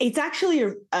 It's actually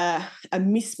a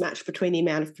mismatch between the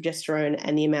amount of progesterone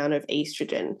and the amount of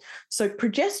estrogen. So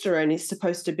progesterone is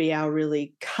supposed to be our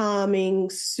really calming,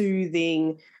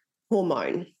 soothing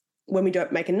hormone. When we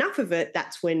don't make enough of it,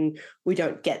 that's when we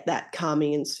don't get that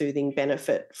calming and soothing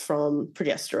benefit from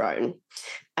progesterone.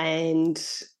 And,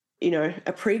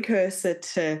 a precursor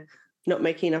to not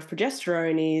making enough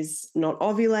progesterone is not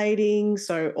ovulating.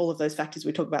 So all of those factors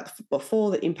we talked about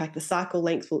before that impact the cycle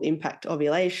length will impact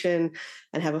ovulation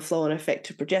and have a flow-on effect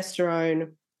to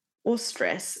progesterone. Or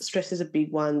stress. Stress is a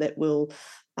big one that will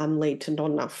lead to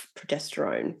not enough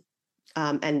progesterone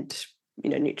and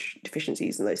nutrient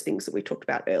deficiencies and those things that we talked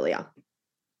about earlier.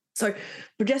 So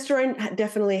progesterone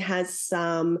definitely has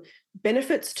some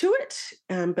benefits to it,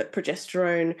 but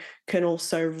progesterone can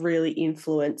also really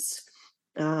influence,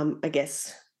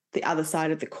 the other side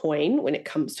of the coin when it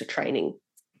comes to training.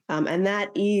 And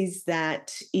that is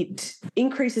that it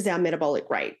increases our metabolic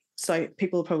rate. So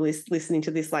people are probably listening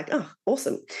to this like, oh,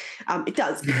 awesome. It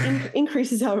does. It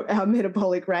increases our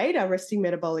metabolic rate, our resting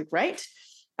metabolic rate.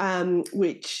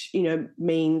 Which,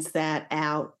 means that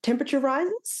our temperature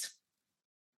rises.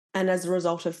 And as a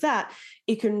result of that,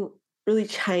 it can really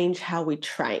change how we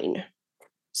train.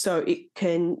 So it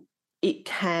can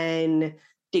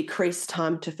decrease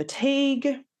time to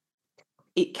fatigue.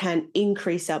 It can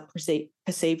increase our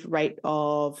perceived rate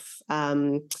of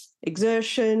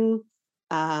exertion.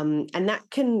 And that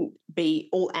can be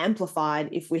all amplified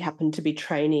if we happen to be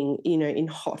training, in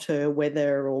hotter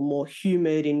weather or more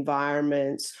humid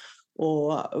environments,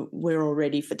 or we're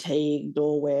already fatigued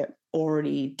or we're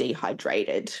already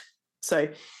dehydrated. So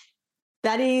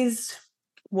that is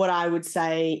what I would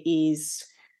say is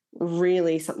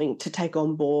really something to take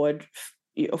on board,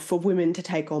 for women to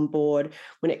take on board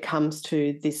when it comes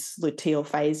to this luteal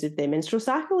phase of their menstrual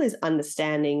cycle, is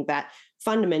understanding that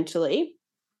fundamentally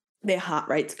their heart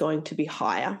rate's going to be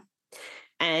higher.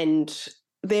 And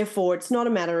therefore, it's not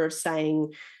a matter of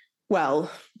saying,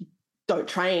 well, don't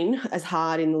train as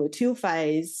hard in the luteal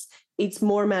phase. It's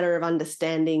more a matter of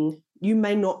understanding you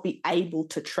may not be able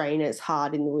to train as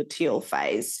hard in the luteal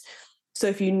phase. So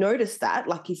if you notice that,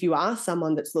 like if you are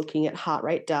someone that's looking at heart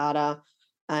rate data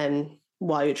and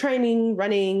while you're training,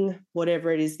 running,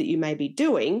 whatever it is that you may be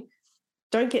doing,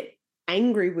 don't get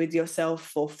angry with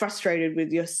yourself or frustrated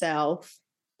with yourself,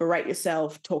 berate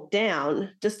yourself, talk down.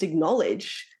 Just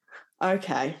acknowledge,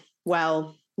 okay,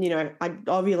 well, I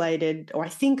ovulated, or I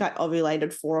think I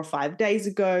ovulated 4 or 5 days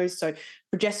ago. So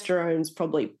progesterone's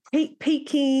probably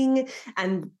peaking,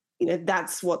 and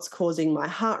that's what's causing my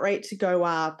heart rate to go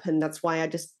up, and that's why I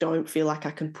just don't feel like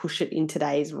I can push it in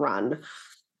today's run.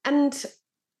 And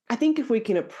I think if we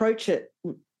can approach it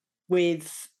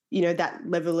with, that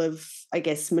level of, I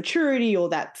guess, maturity or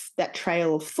that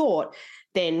trail of thought,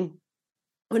 then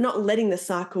we're not letting the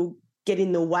cycle get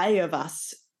in the way of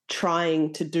us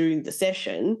trying to do the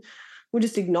session. We're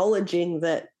just acknowledging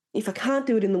that if I can't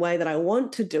do it in the way that I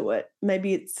want to do it,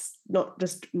 maybe it's not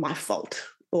just my fault,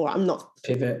 or I'm not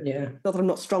pivot, not that I'm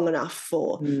not strong enough,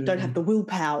 or don't have the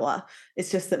willpower.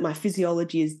 It's just that my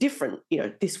physiology is different,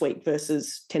 this week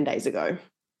versus 10 days ago.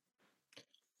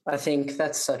 I think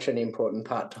that's such an important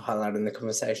part to highlight in the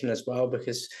conversation as well,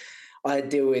 because I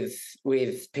deal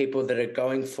with people that are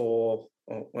going for,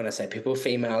 or when I say people,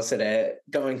 females that are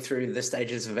going through the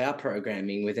stages of our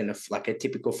programming within a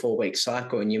typical 4-week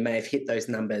cycle, and you may have hit those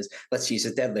numbers. Let's use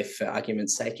a deadlift for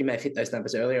argument's sake. You may have hit those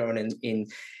numbers earlier on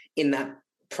in that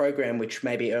program, which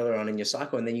may be earlier on in your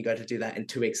cycle, and then you go to do that in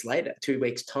 2 weeks later, 2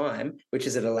 weeks time, which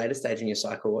is at a later stage in your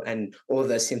cycle, and all of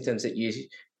those symptoms that you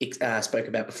spoke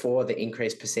about before, the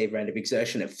increased perceived rate of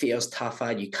exertion, it feels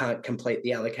tougher, you can't complete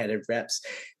the allocated reps.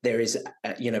 There is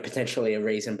potentially a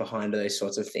reason behind those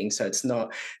sorts of things. So it's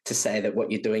not to say that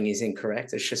what you're doing is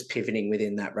incorrect, it's just pivoting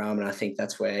within that realm. And I think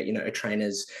that's where a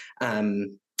trainer's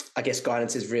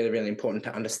guidance is really, really important,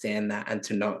 to understand that and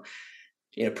to not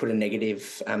put a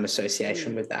negative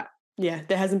association with that. Yeah,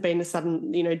 there hasn't been a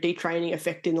sudden, detraining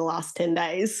effect in the last 10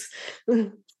 days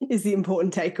is the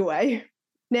important takeaway.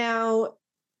 Now,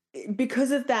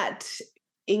 because of that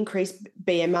increased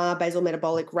BMR, basal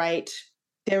metabolic rate,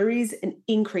 there is an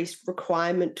increased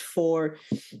requirement for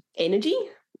energy,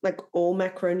 like all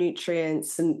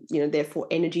macronutrients and, therefore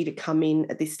energy to come in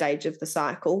at this stage of the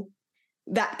cycle.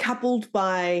 That coupled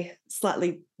by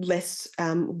slightly less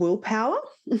willpower.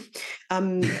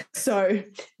 So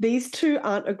these two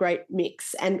aren't a great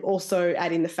mix. And also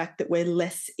add in the fact that we're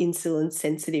less insulin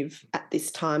sensitive at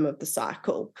this time of the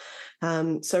cycle.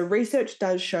 So research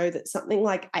does show that something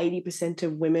like 80%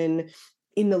 of women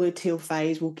in the luteal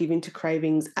phase will give into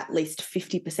cravings at least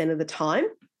 50% of the time.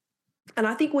 And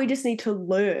I think we just need to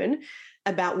learn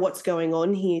about what's going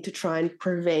on here to try and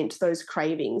prevent those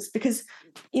cravings, because,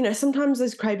 sometimes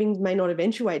those cravings may not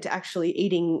eventuate to actually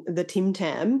eating the Tim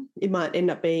Tam. It might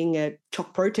end up being a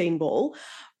choc protein ball,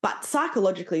 but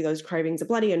psychologically those cravings are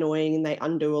bloody annoying, and they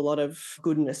undo a lot of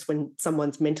goodness when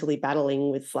someone's mentally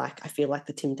battling with, like, I feel like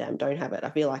the Tim Tam, don't have it.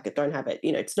 I feel like it, don't have it.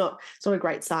 It's not a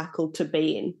great cycle to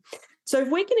be in. So if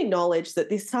we can acknowledge that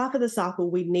this half of the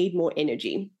cycle we need more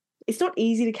energy, it's not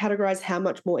easy to categorize how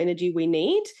much more energy we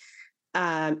need.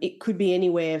 It could be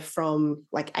anywhere from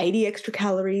like 80 extra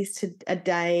calories a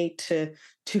day to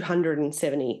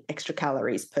 270 extra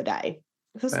calories per day.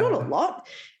 So it's not a lot.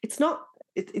 It's not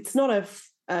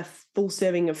a full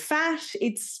serving of fat.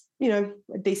 It's, a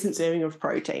decent serving of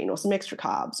protein or some extra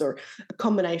carbs or a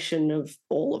combination of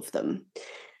all of them.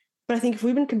 But I think if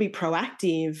women can be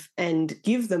proactive and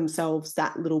give themselves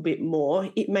that little bit more,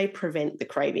 it may prevent the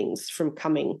cravings from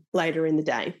coming later in the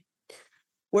day.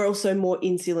 We're also more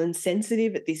insulin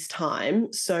sensitive at this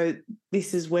time. So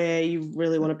this is where you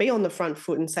really want to be on the front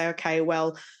foot and say, okay,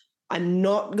 well, I'm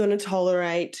not going to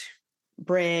tolerate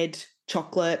bread,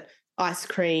 chocolate, ice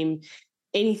cream,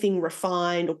 anything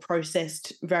refined or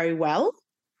processed very well.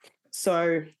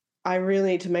 So I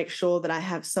really need to make sure that I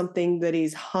have something that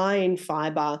is high in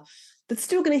fiber, that's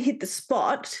still going to hit the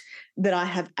spot that I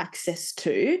have access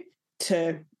to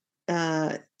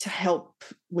help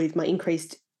with my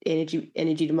increased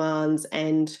energy demands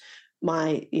and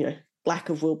my, lack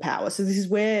of willpower. So this is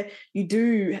where you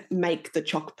do make the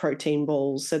choc protein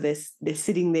balls. So they're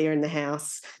sitting there in the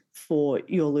house for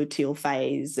your luteal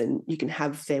phase, and you can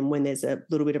have them when there's a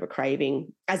little bit of a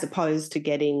craving, as opposed to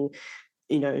getting,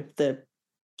 the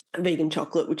vegan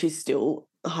chocolate, which is still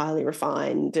highly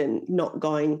refined and not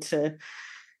going to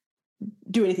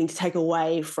do anything to take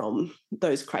away from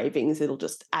those cravings. It'll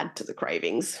just add to the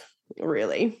cravings,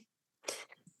 really.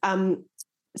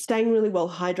 Staying really well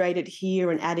hydrated here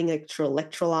and adding extra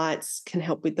electrolytes can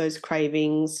help with those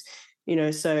cravings.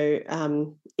 So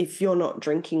if you're not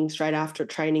drinking straight after a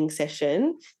training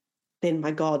session, then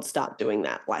my God, start doing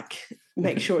that. Like,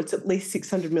 Make sure it's at least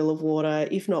 600 ml of water,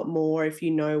 if not more, if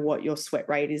you know what your sweat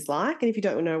rate is like. And if you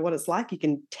don't know what it's like, you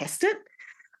can test it.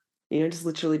 Just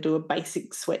literally do a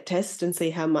basic sweat test and see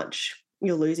how much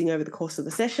you're losing over the course of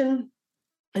the session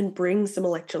and bring some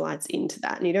electrolytes into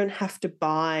that. And you don't have to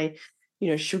buy,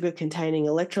 sugar-containing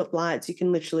electrolytes. You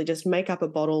can literally just make up a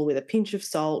bottle with a pinch of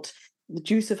salt, the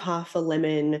juice of half a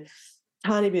lemon,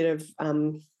 tiny bit of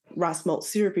rice malt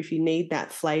syrup if you need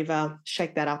that flavour,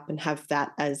 shake that up and have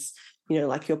that as,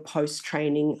 like your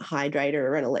post-training hydrator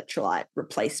or an electrolyte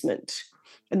replacement.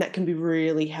 And that can be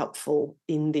really helpful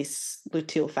in this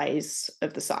luteal phase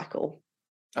of the cycle.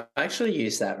 I actually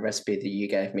used that recipe that you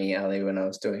gave me, Elly, when I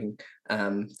was doing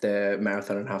the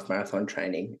marathon and half marathon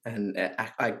training, and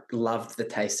I loved the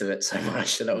taste of it so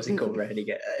much that I was incorporating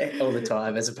it all the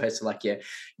time, as opposed to like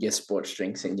your sports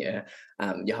drinks and your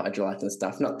hydrolytes and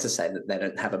stuff. Not to say that they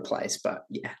don't have a place, but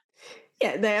yeah.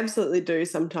 Yeah, they absolutely do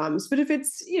sometimes. But if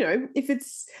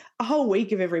it's a whole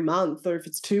week of every month, or if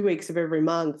it's 2 weeks of every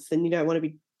month, then you don't want to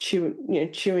be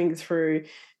chewing through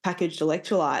packaged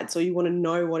electrolytes, or you want to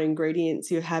know what ingredients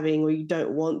you're having, or you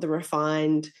don't want the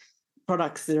refined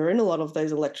products that are in a lot of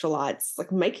those electrolytes.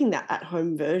 Like, making that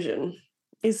at-home version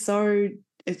is so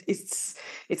it's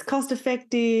cost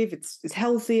effective, it's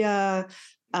healthier,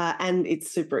 and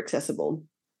it's super accessible.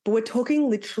 But we're talking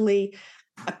literally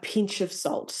a pinch of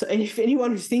salt. So if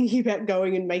anyone who's thinking about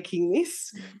going and making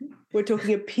this, we're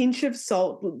talking a pinch of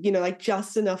salt, like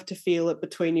just enough to feel it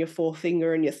between your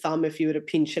forefinger and your thumb if you were to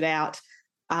pinch it out.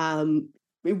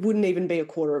 It wouldn't even be a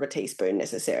quarter of a teaspoon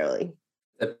necessarily.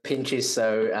 The pinch is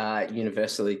so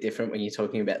universally different when you're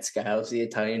talking about scales. The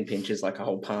Italian pinch is like a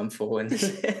whole palmful.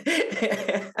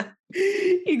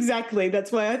 Exactly.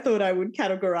 That's why I thought I would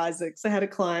categorize it, because I had a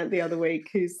client the other week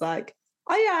who's like,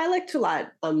 oh, yeah, I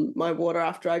electrolyte my water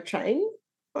after I train.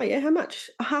 Oh, yeah, how much?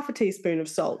 A half a teaspoon of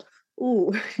salt.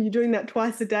 Ooh, you're doing that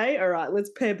twice a day? All right, let's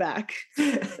pare back.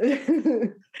 Very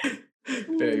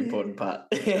important part.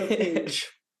 A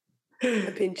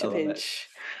pinch.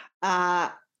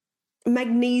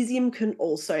 Magnesium can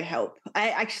also help.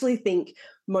 I actually think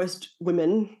most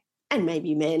women, and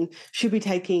maybe men, should be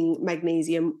taking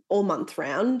magnesium all month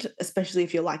round, especially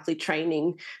if you're likely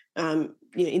training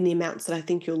in the amounts that I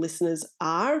think your listeners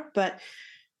are. But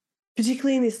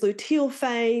particularly in this luteal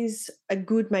phase, a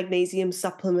good magnesium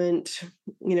supplement,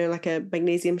 like a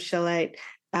magnesium chelate,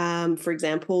 for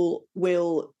example,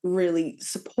 will really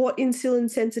support insulin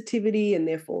sensitivity and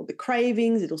therefore the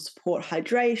cravings. It'll support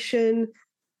hydration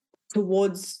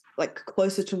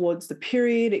closer towards the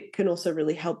period. It can also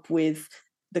really help with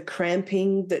the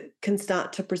cramping that can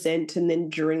start to present, and then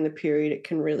during the period it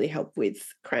can really help with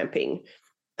cramping.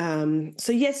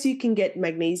 So yes, you can get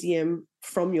magnesium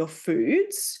from your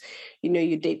foods,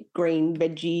 your deep green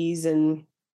veggies and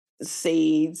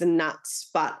seeds and nuts,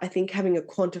 but I think having a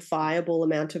quantifiable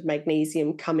amount of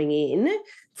magnesium coming in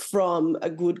from a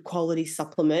good quality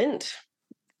supplement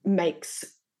makes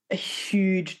a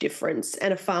huge difference,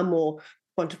 and a far more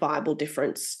quantifiable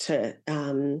difference to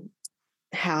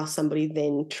how somebody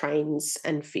then trains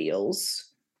and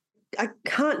feels. I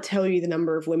can't tell you the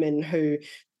number of women who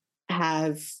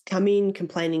have come in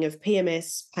complaining of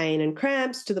PMS, pain and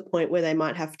cramps, to the point where they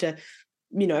might have to,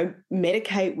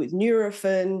 medicate with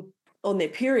Nurofen on their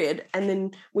period. And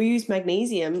then we use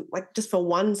magnesium just for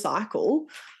one cycle.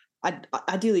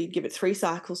 Ideally, you'd give it 3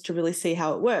 cycles to really see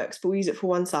how it works, but we use it for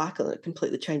one cycle and it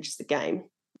completely changes the game.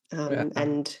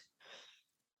 And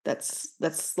that's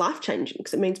life-changing,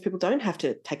 because it means people don't have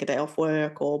to take a day off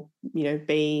work or,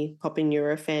 be popping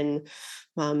Nurofen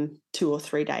 2 or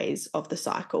 3 days of the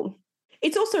cycle.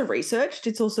 It's also researched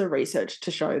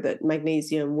to show that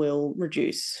magnesium will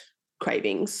reduce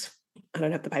cravings. I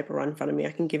don't have the paper right in front of me.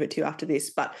 I can give it to you after this,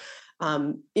 but,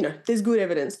 there's good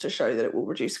evidence to show that it will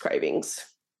reduce cravings.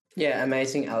 Yeah,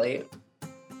 amazing, Elly.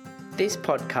 This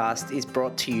podcast is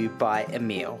brought to you by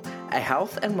Emil, a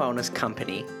health and wellness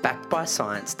company backed by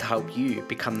science to help you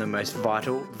become the most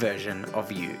vital version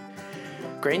of you.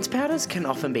 Greens powders can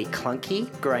often be clunky,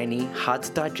 grainy, hard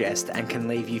to digest, and can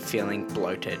leave you feeling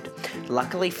bloated.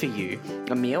 Luckily for you,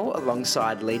 Emil,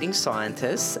 alongside leading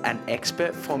scientists and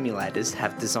expert formulators,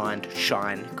 have designed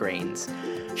Shine Greens.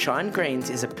 Shine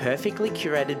Greens is a perfectly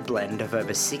curated blend of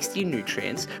over 60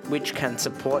 nutrients which can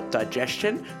support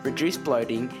digestion, reduce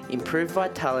bloating, improve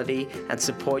vitality, and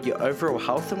support your overall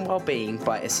health and well-being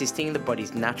by assisting the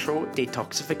body's natural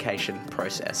detoxification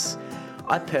process.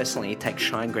 I personally take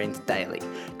Shine Greens daily.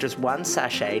 Just one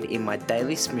sachet in my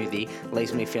daily smoothie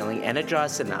leaves me feeling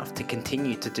energized enough to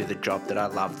continue to do the job that I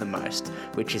love the most,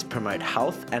 which is promote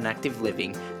health and active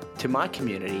living to my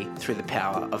community through the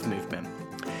power of movement.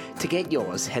 To get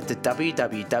yours, head to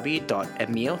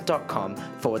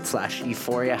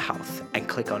www.emil.com/Euphoria Health and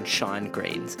click on Shine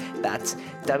Greens. That's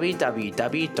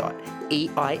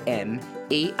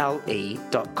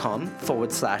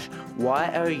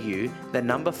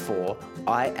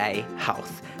www.eimel.com/YOU4IA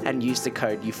Health and use the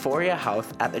code Euphoria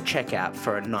Health at the checkout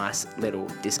for a nice little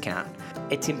discount.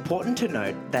 It's important to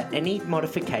note that any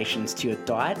modifications to your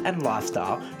diet and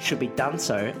lifestyle should be done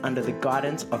so under the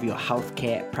guidance of your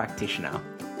healthcare practitioner.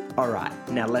 Alright,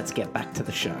 now let's get back to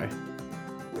the show.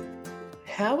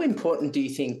 How important do you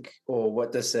think, or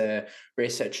what does the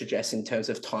research suggest in terms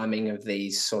of timing of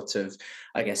these sorts of,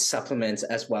 supplements,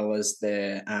 as well as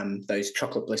the those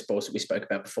chocolate bliss balls that we spoke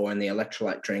about before and the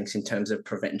electrolyte drinks in terms of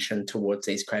prevention towards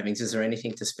these cravings? Is there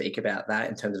anything to speak about that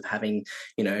in terms of having,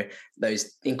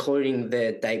 those, including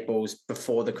the date balls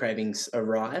before the cravings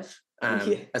arrive,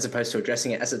 as opposed to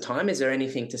addressing it as a time? Is there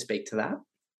anything to speak to that?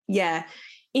 Yeah.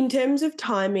 In terms of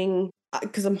timing,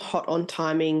 because I'm hot on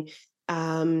timing,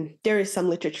 there is some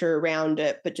literature around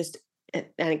it, but just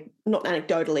not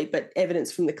anecdotally, but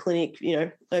evidence from the clinic,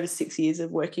 over 6 years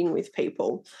of working with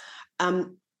people.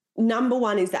 Number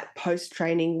one is that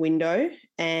post-training window.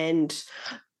 And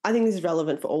I think this is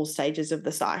relevant for all stages of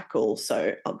the cycle.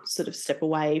 So I'll sort of step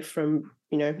away from,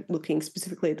 looking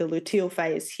specifically at the luteal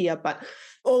phase here, but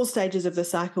all stages of the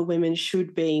cycle, women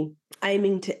should be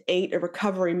aiming to eat a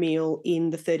recovery meal in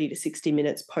the 30 to 60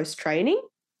 minutes post-training.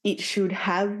 It should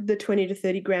have the 20 to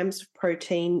 30 grams of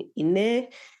protein in there.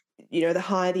 The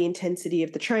higher the intensity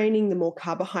of the training, the more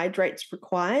carbohydrates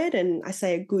required. And I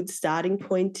say a good starting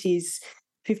point is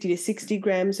 50 to 60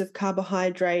 grams of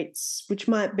carbohydrates, which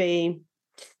might be,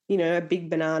 a big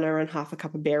banana and half a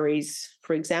cup of berries,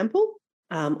 for example,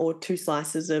 or 2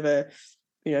 slices of a,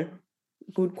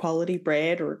 good quality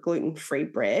bread or a gluten-free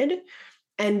bread.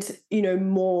 And,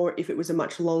 more if it was a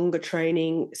much longer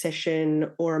training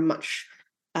session or a much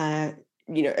a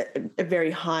very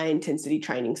high intensity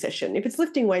training session. If it's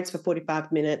lifting weights for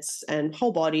 45 minutes and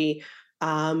whole body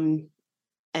and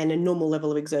a normal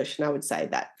level of exertion, I would say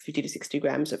that 50 to 60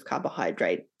 grams of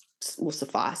carbohydrate will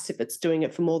suffice. If it's doing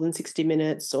it for more than 60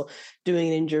 minutes or doing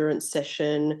an endurance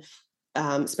session,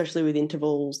 especially with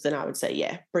intervals, then I would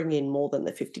say, bring in more than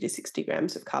the 50 to 60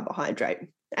 grams of carbohydrate.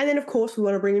 And then, of course, we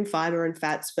want to bring in fibre and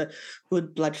fats for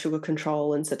good blood sugar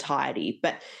control and satiety.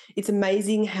 But it's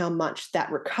amazing how much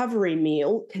that recovery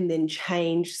meal can then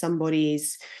change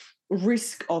somebody's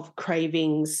risk of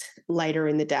cravings later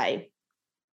in the day.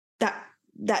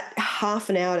 That half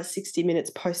an hour to 60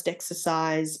 minutes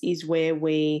post-exercise is where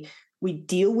we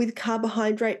deal with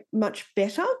carbohydrate much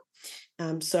better.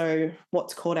 So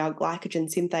what's called our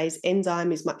glycogen synthase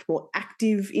enzyme is much more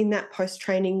active in that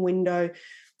post-training window,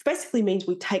 which basically means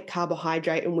we take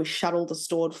carbohydrate and we shuttle the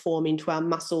stored form into our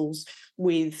muscles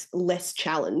with less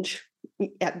challenge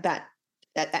at that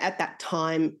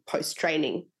time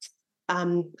post-training.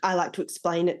 I like to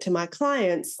explain it to my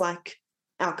clients like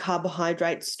our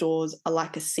carbohydrate stores are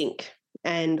like a sink,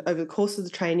 and over the course of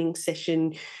the training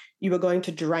session, you are going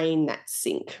to drain that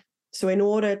sink. So in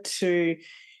order to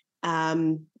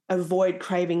avoid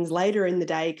cravings later in the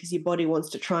day because your body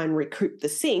wants to try and recoup the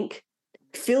sink,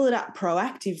 fill it up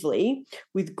proactively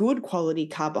with good quality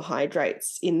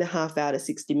carbohydrates in the half hour to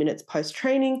 60 minutes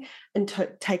post-training, and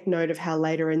take note of how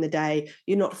later in the day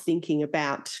you're not thinking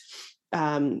about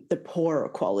the poorer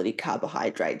quality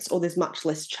carbohydrates, or there's much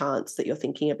less chance that you're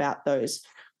thinking about those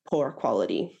poorer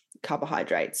quality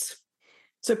carbohydrates.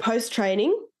 So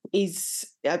post-training is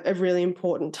a really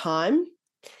important time.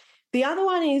 The other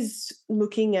one is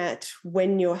looking at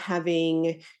when you're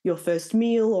having your first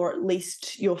meal, or at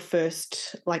least your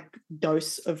first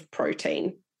dose of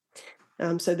protein.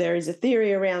 So there is a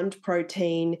theory around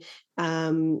protein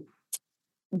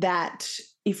that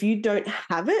if you don't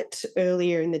have it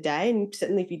earlier in the day, and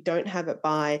certainly if you don't have it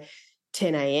by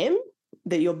 10 a.m.,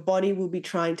 that your body will be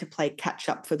trying to play catch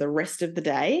up for the rest of the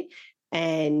day,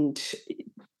 and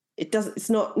it's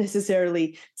not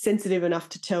necessarily sensitive enough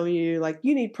to tell you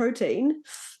you need protein,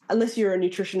 unless you're a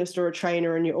nutritionist or a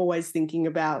trainer and you're always thinking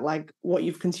about what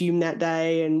you've consumed that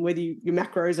day and whether your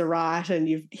macros are right and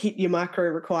you've hit your micro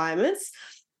requirements.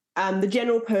 The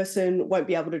general person won't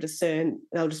be able to discern.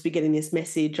 They'll just be getting this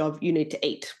message of you need to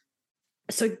eat.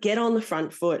 So get on the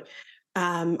front foot.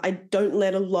 I don't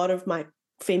let a lot of my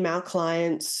female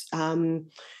clients who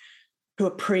are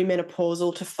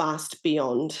premenopausal to fast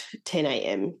beyond 10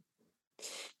 a.m.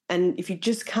 And if you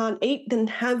just can't eat, then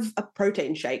have a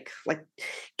protein shake.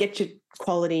 Get your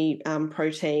quality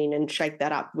protein and shake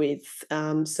that up with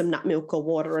some nut milk or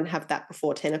water and have that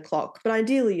before 10 o'clock. But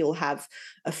ideally, you'll have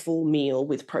a full meal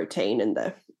with protein and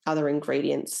other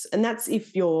ingredients. And that's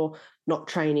if you're not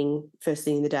training first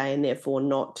thing in the day and therefore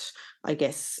not, I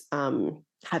guess,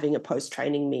 having a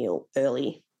post-training meal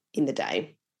early in the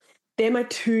day. They're my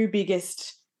two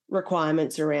biggest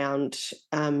requirements around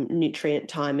nutrient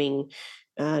timing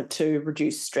to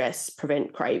reduce stress,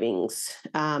 prevent cravings,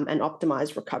 and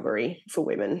optimize recovery for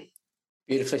women.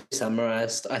 Beautifully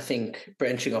summarized. I think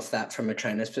branching off that from a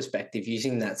trainer's perspective,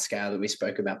 using that scale that we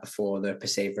spoke about before, the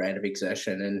perceived rate of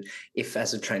exertion, and if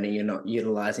as a trainer you're not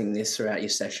utilizing this throughout your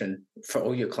session for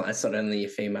all your clients, not only your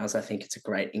females, I think it's a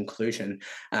great inclusion.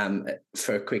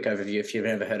 For a quick overview, if you've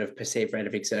never heard of perceived rate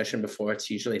of exertion before, it's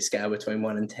usually a scale between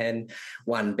 1 and 10,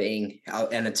 1 being,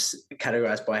 and it's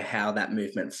categorized by how that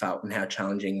movement felt and how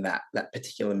challenging that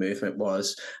particular movement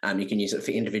was. You can use it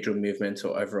for individual movements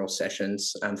or overall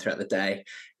sessions throughout the day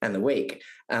and the week.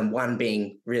 1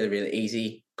 being really, really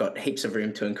easy, got heaps of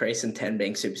room to increase, and 10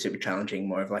 being super, super challenging,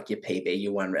 more of like your PB,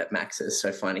 your 1 rep maxes.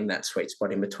 So finding that sweet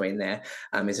spot in between there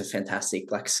is a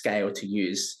fantastic like scale to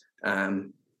use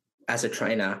as a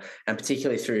trainer, and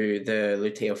particularly through the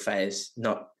luteal phase,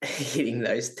 not hitting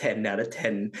those 10 out of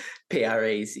 10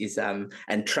 PREs is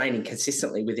and training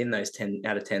consistently within those 10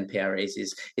 out of 10 PREs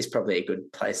is probably a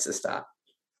good place to start.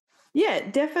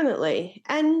 Yeah, definitely.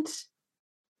 And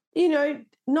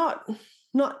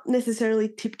not necessarily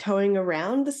tiptoeing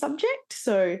around the subject.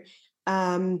 So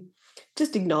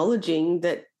just acknowledging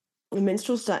that the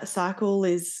menstrual cycle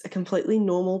is a completely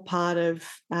normal part of,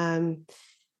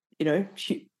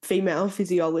 female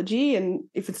physiology. And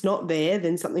if it's not there,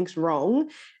 then something's wrong.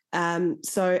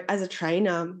 So as a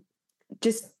trainer,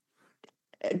 just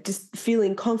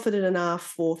feeling confident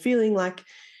enough, or feeling like,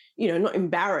 not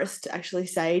embarrassed to actually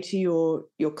say to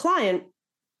your client,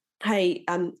 hey,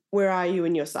 where are you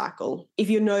in your cycle? If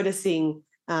you're noticing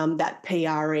that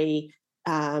PRE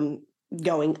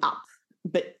going up,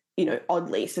 but,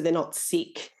 oddly, so they're not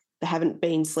sick, they haven't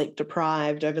been sleep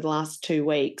deprived over the last 2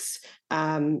 weeks,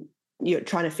 you're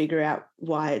trying to figure out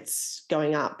why it's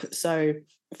going up. So,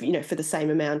 for the same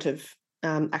amount of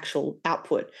actual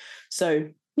output. So,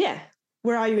 yeah,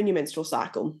 where are you in your menstrual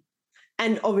cycle?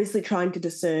 And obviously trying to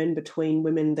discern between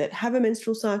women that have a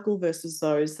menstrual cycle versus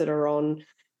those that are on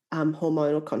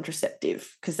hormonal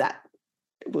contraceptive, because that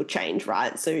will change,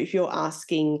 right? So if you're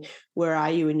asking where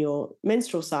are you in your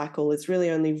menstrual cycle, it's really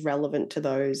only relevant to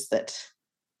those that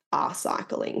are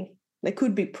cycling. They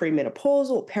could be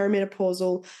premenopausal or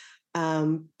perimenopausal,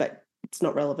 but it's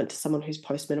not relevant to someone who's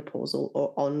postmenopausal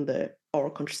or on the oral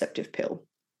contraceptive pill.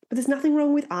 But there's nothing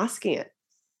wrong with asking it.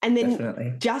 And then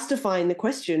Definitely justifying the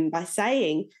question by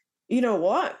saying, you know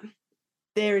what,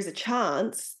 there is a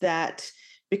chance that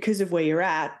because of where you're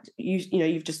at,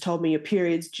 you've just told me your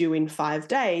period's due in 5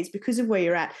 days. Because of where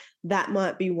you're at, that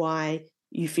might be why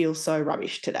you feel so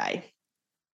rubbish today.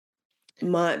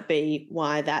 Might be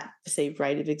why that perceived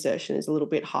rate of exertion is a little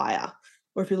bit higher.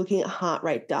 Or if you're looking at heart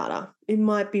rate data, it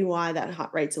might be why that heart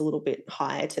rate's a little bit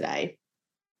higher today.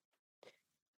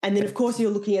 And then, of course,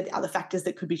 you're looking at the other factors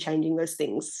that could be changing those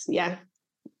things. Yeah,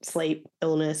 sleep,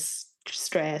 illness,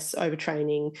 stress,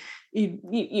 overtraining.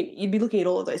 You'd be looking at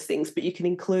all of those things, but you can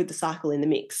include the cycle in the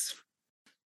mix.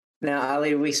 Now,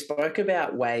 Elly, we spoke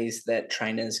about ways that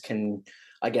trainers can,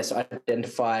 I guess,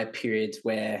 identify periods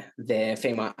where their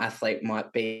female athlete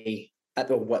might be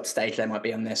at, or what stage they might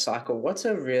be on their cycle. What's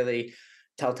a really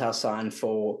telltale sign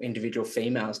for individual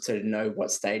females to know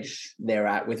what stage they're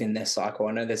at within their cycle?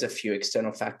 I know there's a few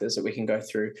external factors that we can go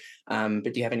through, but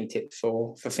do you have any tips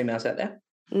for females out there?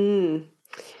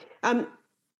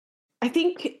 I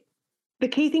think the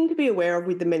key thing to be aware of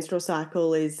with the menstrual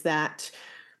cycle is that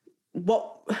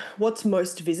what's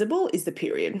most visible is the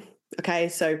period. Okay,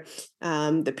 so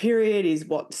the period is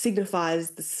what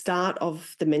signifies the start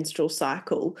of the menstrual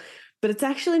cycle, but it's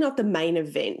actually not the main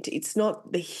event. It's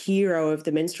not the hero of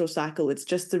the menstrual cycle. It's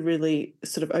just the really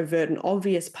sort of overt and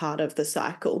obvious part of the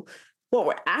cycle. What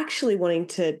we're actually wanting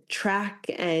to track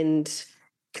and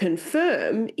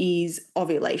confirm is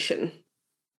ovulation.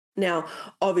 Now,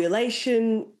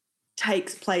 ovulation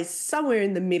takes place somewhere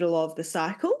in the middle of the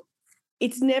cycle.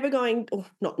 It's never going, or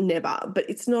not never, but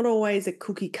it's not always a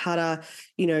cookie cutter,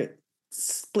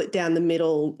 split down the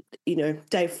middle,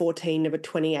 day 14 of a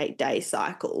 28-day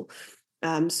cycle.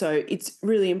 So it's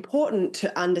really important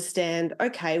to understand,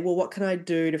 okay, well, what can I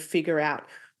do to figure out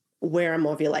where I'm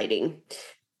ovulating?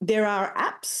 There are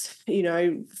apps,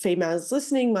 females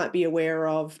listening might be aware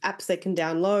of apps they can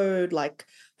download like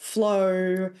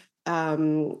Flow,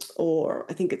 or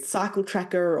I think it's Cycle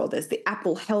Tracker, or there's the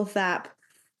Apple Health app.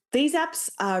 These apps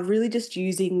are really just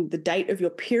using the date of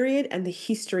your period and the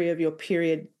history of your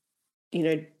period,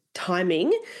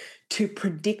 timing to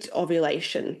predict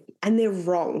ovulation. And they're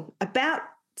wrong. About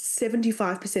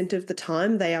 75% of the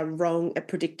time they are wrong at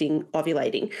predicting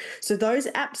ovulating. So those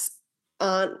apps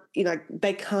aren't,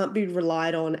 they can't be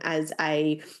relied on as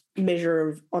a measure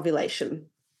of ovulation.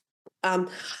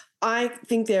 I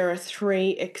think there are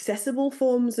 3 accessible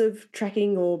forms of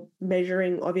tracking or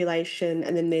measuring ovulation,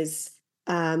 and then there's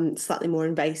slightly more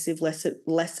invasive, less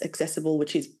accessible,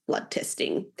 which is blood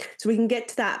testing. So we can get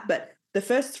to that, but the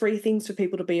first 3 things for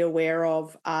people to be aware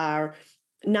of are,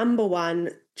 number 1,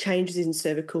 changes in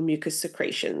cervical mucus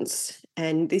secretions.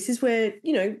 And this is where,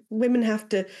 women have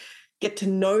to get to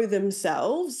know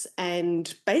themselves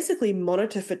and basically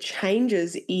monitor for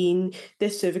changes in their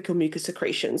cervical mucus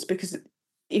secretions, because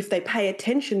if they pay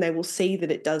attention, they will see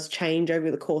that it does change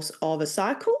over the course of a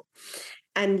cycle.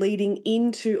 And leading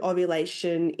into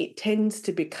ovulation, it tends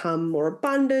to become more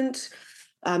abundant,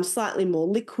 slightly more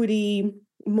liquidy,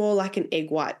 more like an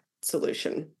egg white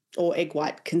solution or egg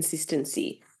white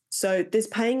consistency. So there's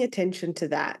paying attention to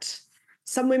that.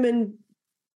 Some women,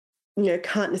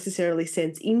 can't necessarily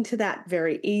sense into that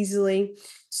very easily.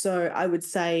 So I would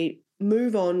say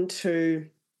move on to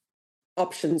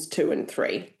options 2 and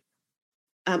 3.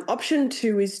 Option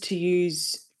 2 is to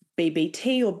use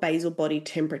BBT or basal body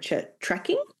temperature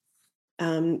tracking.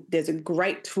 There's a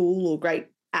great tool or great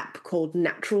app called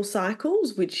Natural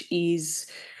Cycles, which is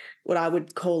what I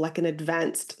would call like an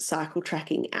advanced cycle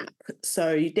tracking app.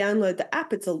 So you download the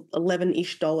app, it's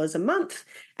 $11-ish a month,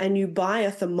 and you buy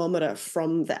a thermometer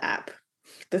from the app.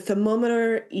 The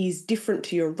thermometer is different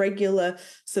to your regular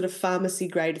sort of pharmacy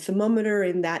grade thermometer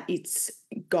in that it's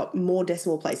got more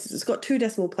decimal places. It's got 2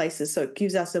 decimal places, so it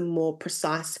gives us a more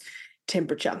precise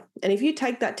temperature. And if you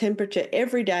take that temperature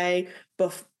every day,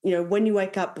 when you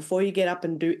wake up, before you get up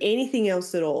and do anything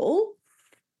else at all,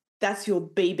 that's your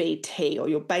BBT or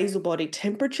your basal body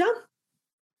temperature.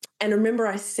 And remember,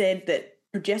 I said that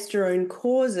progesterone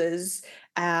causes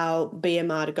our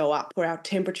BMR to go up or our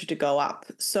temperature to go up.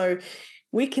 So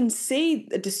we can see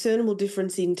a discernible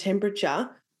difference in temperature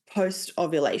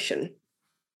post-ovulation.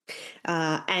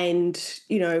 And,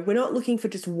 we're not looking for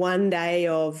just one day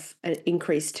of an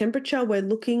increased temperature. We're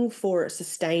looking for a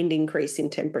sustained increase in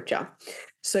temperature.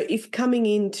 So if coming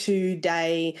into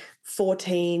day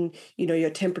 14,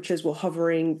 your temperatures were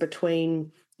hovering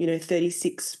between,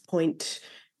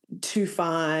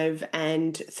 36.25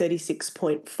 and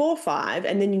 36.45,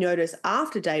 and then you notice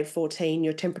after day 14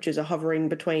 your temperatures are hovering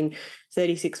between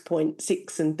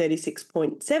 36.6 and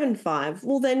 36.75,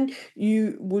 well, then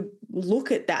you would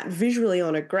look at that visually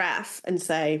on a graph and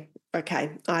say,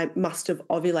 okay, I must have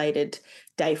ovulated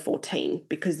day 14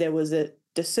 because there was a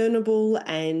discernible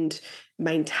and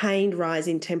maintained rise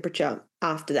in temperature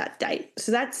after that date.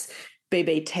 So that's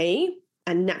BBT,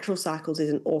 and Natural Cycles is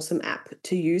an awesome app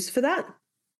to use for that.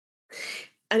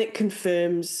 And it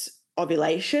confirms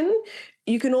ovulation.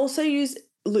 You can also use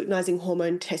luteinizing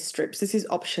hormone test strips. This is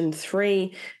option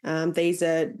 3. These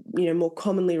are, more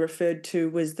commonly referred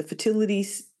to as the fertility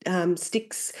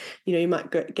sticks. You might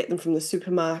get them from the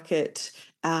supermarket,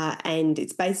 and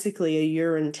it's basically a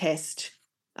urine test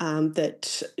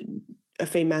that a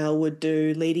female would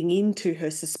do leading into her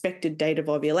suspected date of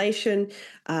ovulation,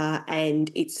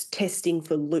 and it's testing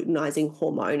for luteinizing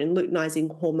hormone. And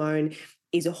luteinizing hormone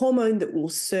is a hormone that will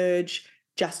surge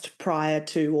just prior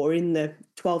to or in the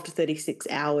 12 to 36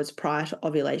 hours prior to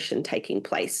ovulation taking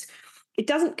place. It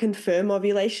doesn't confirm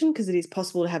ovulation because it is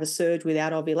possible to have a surge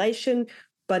without ovulation,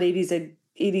 but it is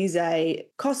a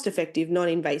cost-effective,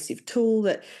 non-invasive tool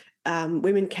that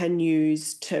women can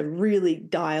use to really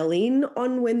dial in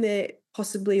on when they're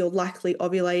possibly or likely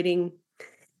ovulating.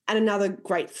 And another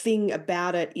great thing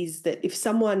about it is that if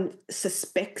someone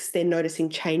suspects they're noticing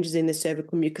changes in their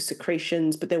cervical mucus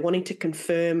secretions, but they're wanting to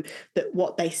confirm that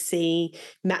what they see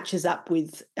matches up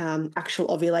with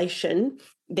actual ovulation,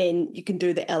 then you can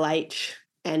do the LH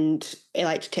and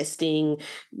LH testing,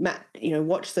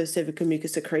 watch those cervical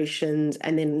mucus secretions,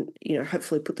 and then,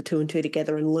 hopefully put the 2 and 2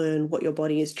 together and learn what your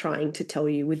body is trying to tell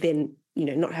you with then,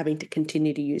 not having to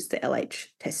continue to use the LH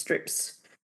test strips.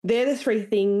 They're the 3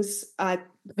 things. I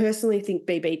personally think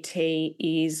BBT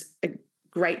is a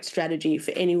great strategy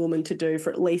for any woman to do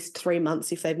for at least 3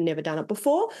 months if they've never done it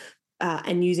before,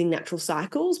 and using Natural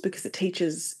Cycles, because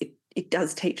it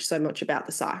does teach so much about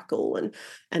the cycle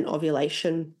and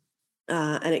ovulation,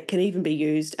 and it can even be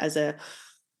used as an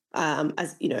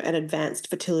advanced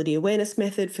fertility awareness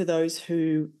method for those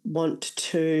who want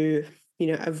to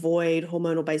avoid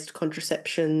hormonal-based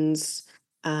contraceptions,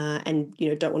 and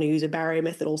don't want to use a barrier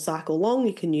method all cycle long.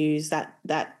 You can use that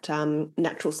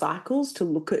Natural Cycles to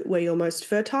look at where you're most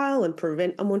fertile and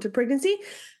prevent unwanted pregnancy.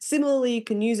 Similarly, you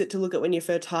can use it to look at when you're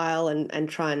fertile and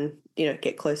try and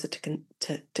get closer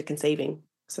to conceiving.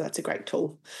 So that's a great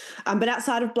tool. But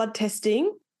outside of blood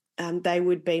testing, they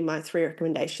would be my 3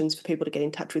 recommendations for people to get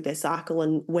in touch with their cycle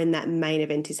and when that main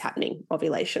event is happening,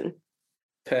 ovulation.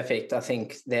 Perfect. I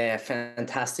think they're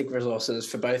fantastic resources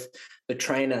for both the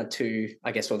trainer to,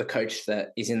 I guess, or the coach that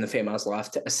is in the female's life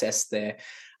to assess their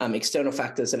external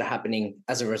factors that are happening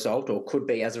as a result or could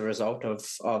be as a result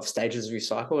of stages of your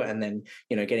cycle, and then,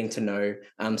 getting to know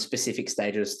specific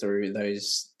stages through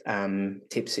those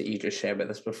tips that you just shared with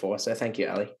us before. So thank you,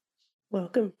 Elly.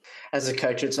 Welcome. As a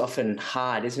coach, it's often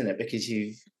hard, isn't it? Because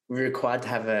you're required to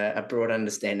have a broad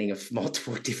understanding of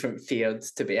multiple different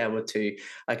fields to be able to,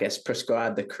 I guess,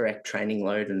 prescribe the correct training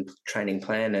load and training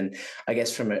plan. And I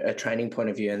guess from a training point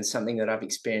of view, and something that I've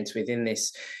experienced within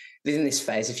this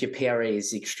phase, if your PRE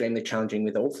is extremely challenging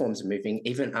with all forms of moving,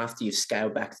 even after you've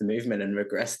scaled back the movement and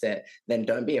regressed it, then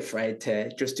don't be afraid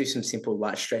to just do some simple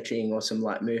light stretching or some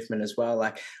light movement as well.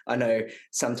 Like, I know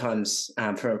sometimes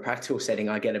from a practical setting,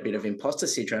 I get a bit of imposter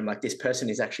syndrome, like this person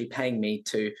is actually paying me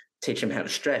to teach them how to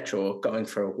stretch or going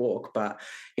for a walk. But,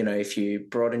 if you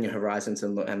broaden your horizons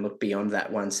and look beyond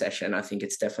that one session, I think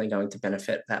it's definitely going to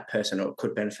benefit that person, or it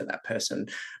could benefit that person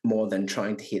more than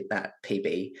trying to hit that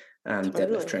PB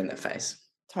deadlift during that phase.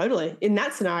 Totally. In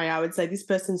that scenario, I would say this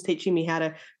person's paying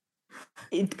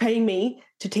me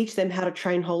to teach them how to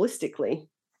train holistically.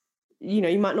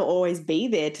 You might not always be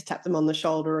there to tap them on the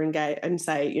shoulder and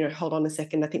say, hold on a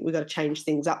second, I think we've got to change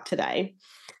things up today.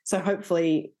 So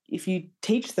hopefully if you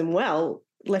teach them well,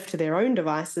 left to their own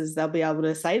devices, they'll be able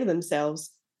to say to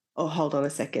themselves, oh, hold on a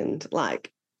second,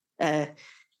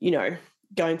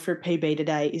 going for a PB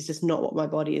today is just not what my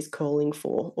body is calling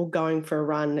for, or going for a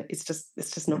run, it's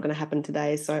just not going to happen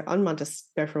today. So I might just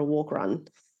go for a walk run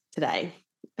today,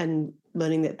 and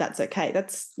learning that that's okay.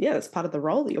 That's part of the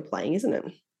role that you're playing, isn't it?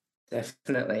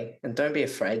 Definitely. And don't be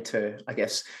afraid to, I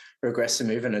guess, regress the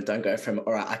movement, and don't go from,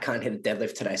 all right, I can't hit a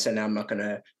deadlift today, so now I'm not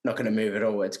gonna move at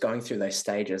all. It's going through those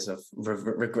stages of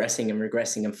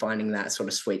regressing and finding that sort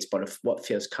of sweet spot of what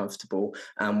feels comfortable,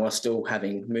 while still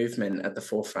having movement at the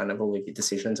forefront of all of your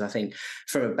decisions. I think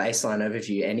from a baseline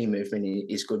overview, any movement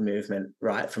is good movement,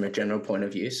 right, from a general point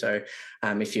of view. So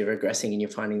if you're regressing and you're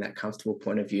finding that comfortable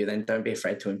point of view, then don't be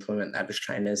afraid to implement that as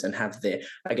trainers and have the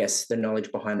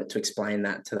knowledge behind it to explain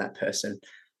that to that person,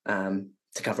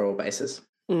 to cover all bases.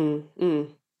 And,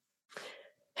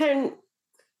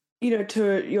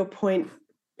 to your point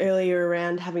earlier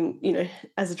around having,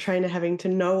 as a trainer, having to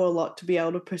know a lot to be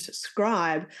able to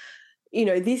prescribe,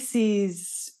 this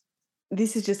is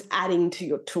just adding to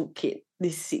your toolkit.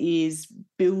 This is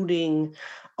building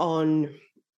on,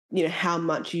 how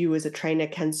much you as a trainer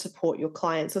can support your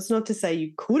clients. So it's not to say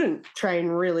you couldn't train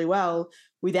really well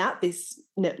without this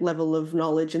net level of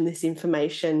knowledge and this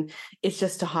information. It's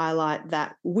just to highlight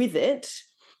that with it,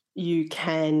 you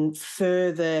can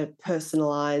further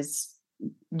personalize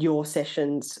your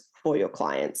sessions for your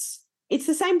clients. It's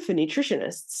the same for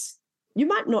nutritionists. You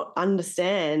might not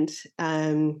understand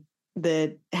how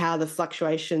the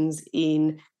fluctuations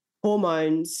in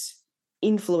hormones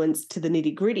influence to the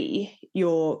nitty-gritty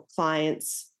your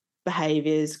clients'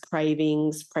 behaviors,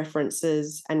 cravings,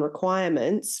 preferences, and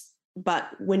requirements. But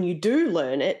when you do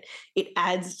learn it, it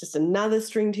adds just another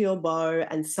string to your bow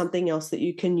and something else that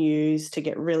you can use to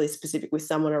get really specific with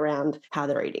someone around how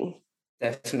they're eating.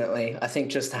 Definitely. I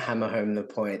think just to hammer home the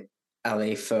point,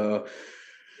 Elly, for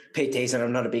PTs, and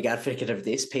I'm not a big advocate of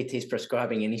this, PTs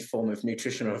prescribing any form of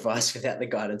nutritional advice without the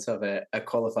guidance of a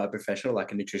qualified professional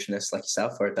like a nutritionist like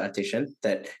yourself or a dietitian,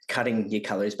 that cutting your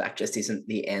calories back just isn't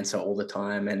the answer all the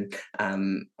time. And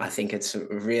I think it's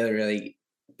really, really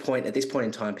at this point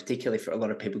in time, particularly for a lot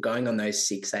of people going on those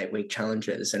 6-8 week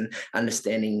challenges and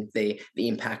understanding the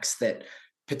impacts that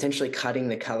potentially cutting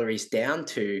the calories down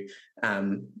to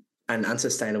an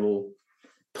unsustainable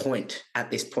point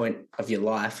at this point of your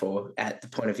life or at the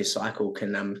point of your cycle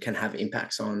can have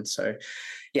impacts on. So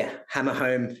hammer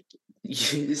home,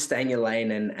 you stay in your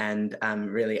lane and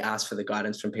really ask for the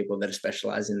guidance from people that are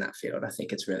specialized in that field. I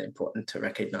think it's really important to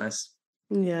recognize.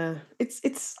 Yeah,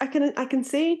 it's I can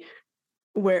see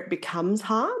where it becomes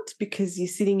hard, because you're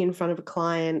sitting in front of a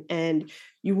client and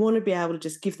you want to be able to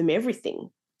just give them everything.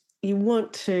 You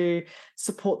want to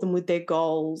support them with their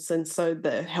goals. And so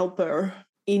the helper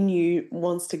in you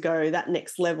wants to go that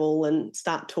next level and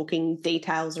start talking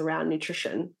details around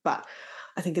nutrition. But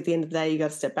I think at the end of the day, you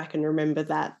got to step back and remember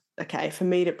that, okay, for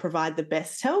me to provide the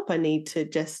best help, I need to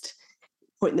just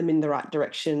point them in the right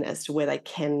direction as to where they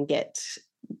can get,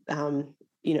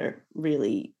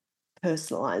 really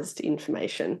personalized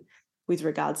information with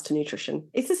regards to nutrition.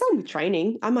 It's the same with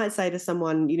training. I might say to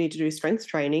someone, you need to do strength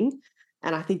training.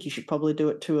 And I think you should probably do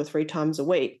it 2 or 3 times a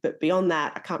week. But beyond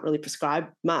that, I can't really prescribe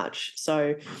much.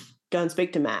 So go and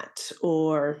speak to Matt,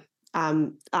 or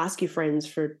ask your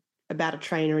friends about a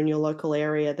trainer in your local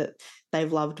area that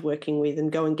they've loved working with,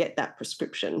 and go and get that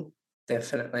prescription.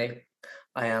 Definitely.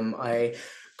 I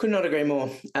could not agree more.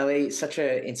 Elly, such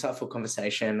an insightful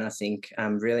conversation. I think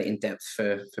really in depth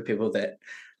for people that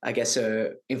I guess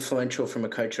are influential from a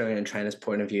coaching and trainer's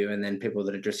point of view, and then people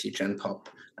that are just your gen pop,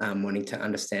 wanting to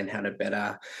understand how to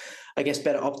better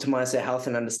optimize their health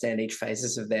and understand each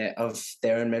phases of their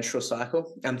own menstrual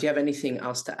cycle. Do you have anything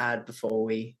else to add before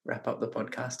we wrap up the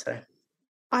podcast today?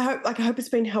 I hope it's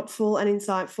been helpful and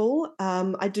insightful.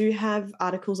 I do have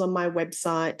articles on my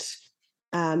website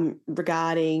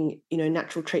regarding,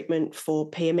 natural treatment for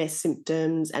PMS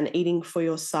symptoms and eating for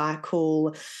your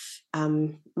cycle,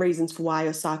 reasons for why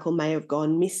your cycle may have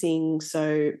gone missing.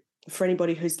 So for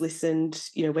anybody who's listened,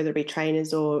 whether it be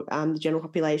trainers or the general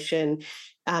population,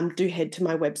 do head to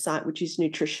my website, which is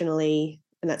Nutritionally,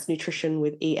 and that's nutrition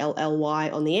with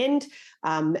ELLY on the end.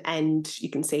 And you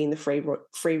can see in the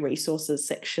free resources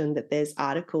section that there's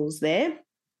articles there.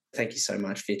 Thank you so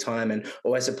much for your time, and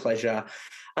always a pleasure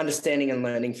understanding and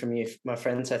learning from you, my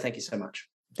friend. So thank you so much.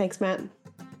 Thanks, Matt.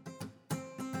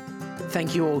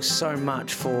 Thank you all so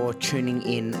much for tuning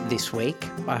in this week.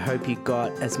 I hope you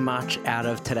got as much out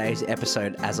of today's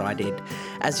episode as I did.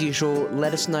 As usual,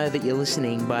 let us know that you're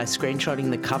listening by screenshotting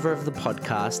the cover of the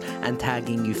podcast and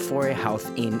tagging Euphoria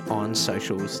Health in on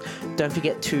socials. Don't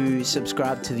forget to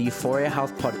subscribe to the Euphoria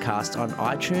Health podcast on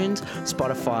iTunes,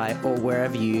 Spotify, or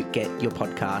wherever you get your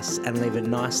podcasts, and leave a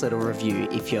nice little review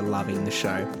if you're loving the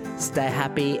show. Stay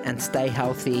happy and stay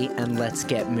healthy, and let's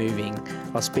get moving.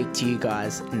 I'll speak to you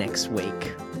guys next week.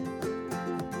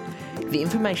 The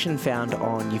information found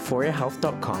on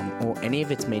euphoriahealth.com or any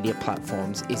of its media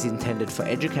platforms is intended for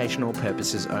educational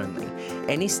purposes only.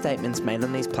 Any statements made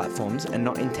on these platforms are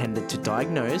not intended to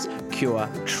diagnose, cure,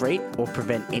 treat, or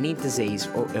prevent any disease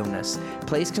or illness.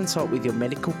 Please consult with your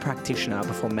medical practitioner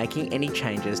before making any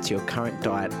changes to your current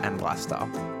diet and lifestyle.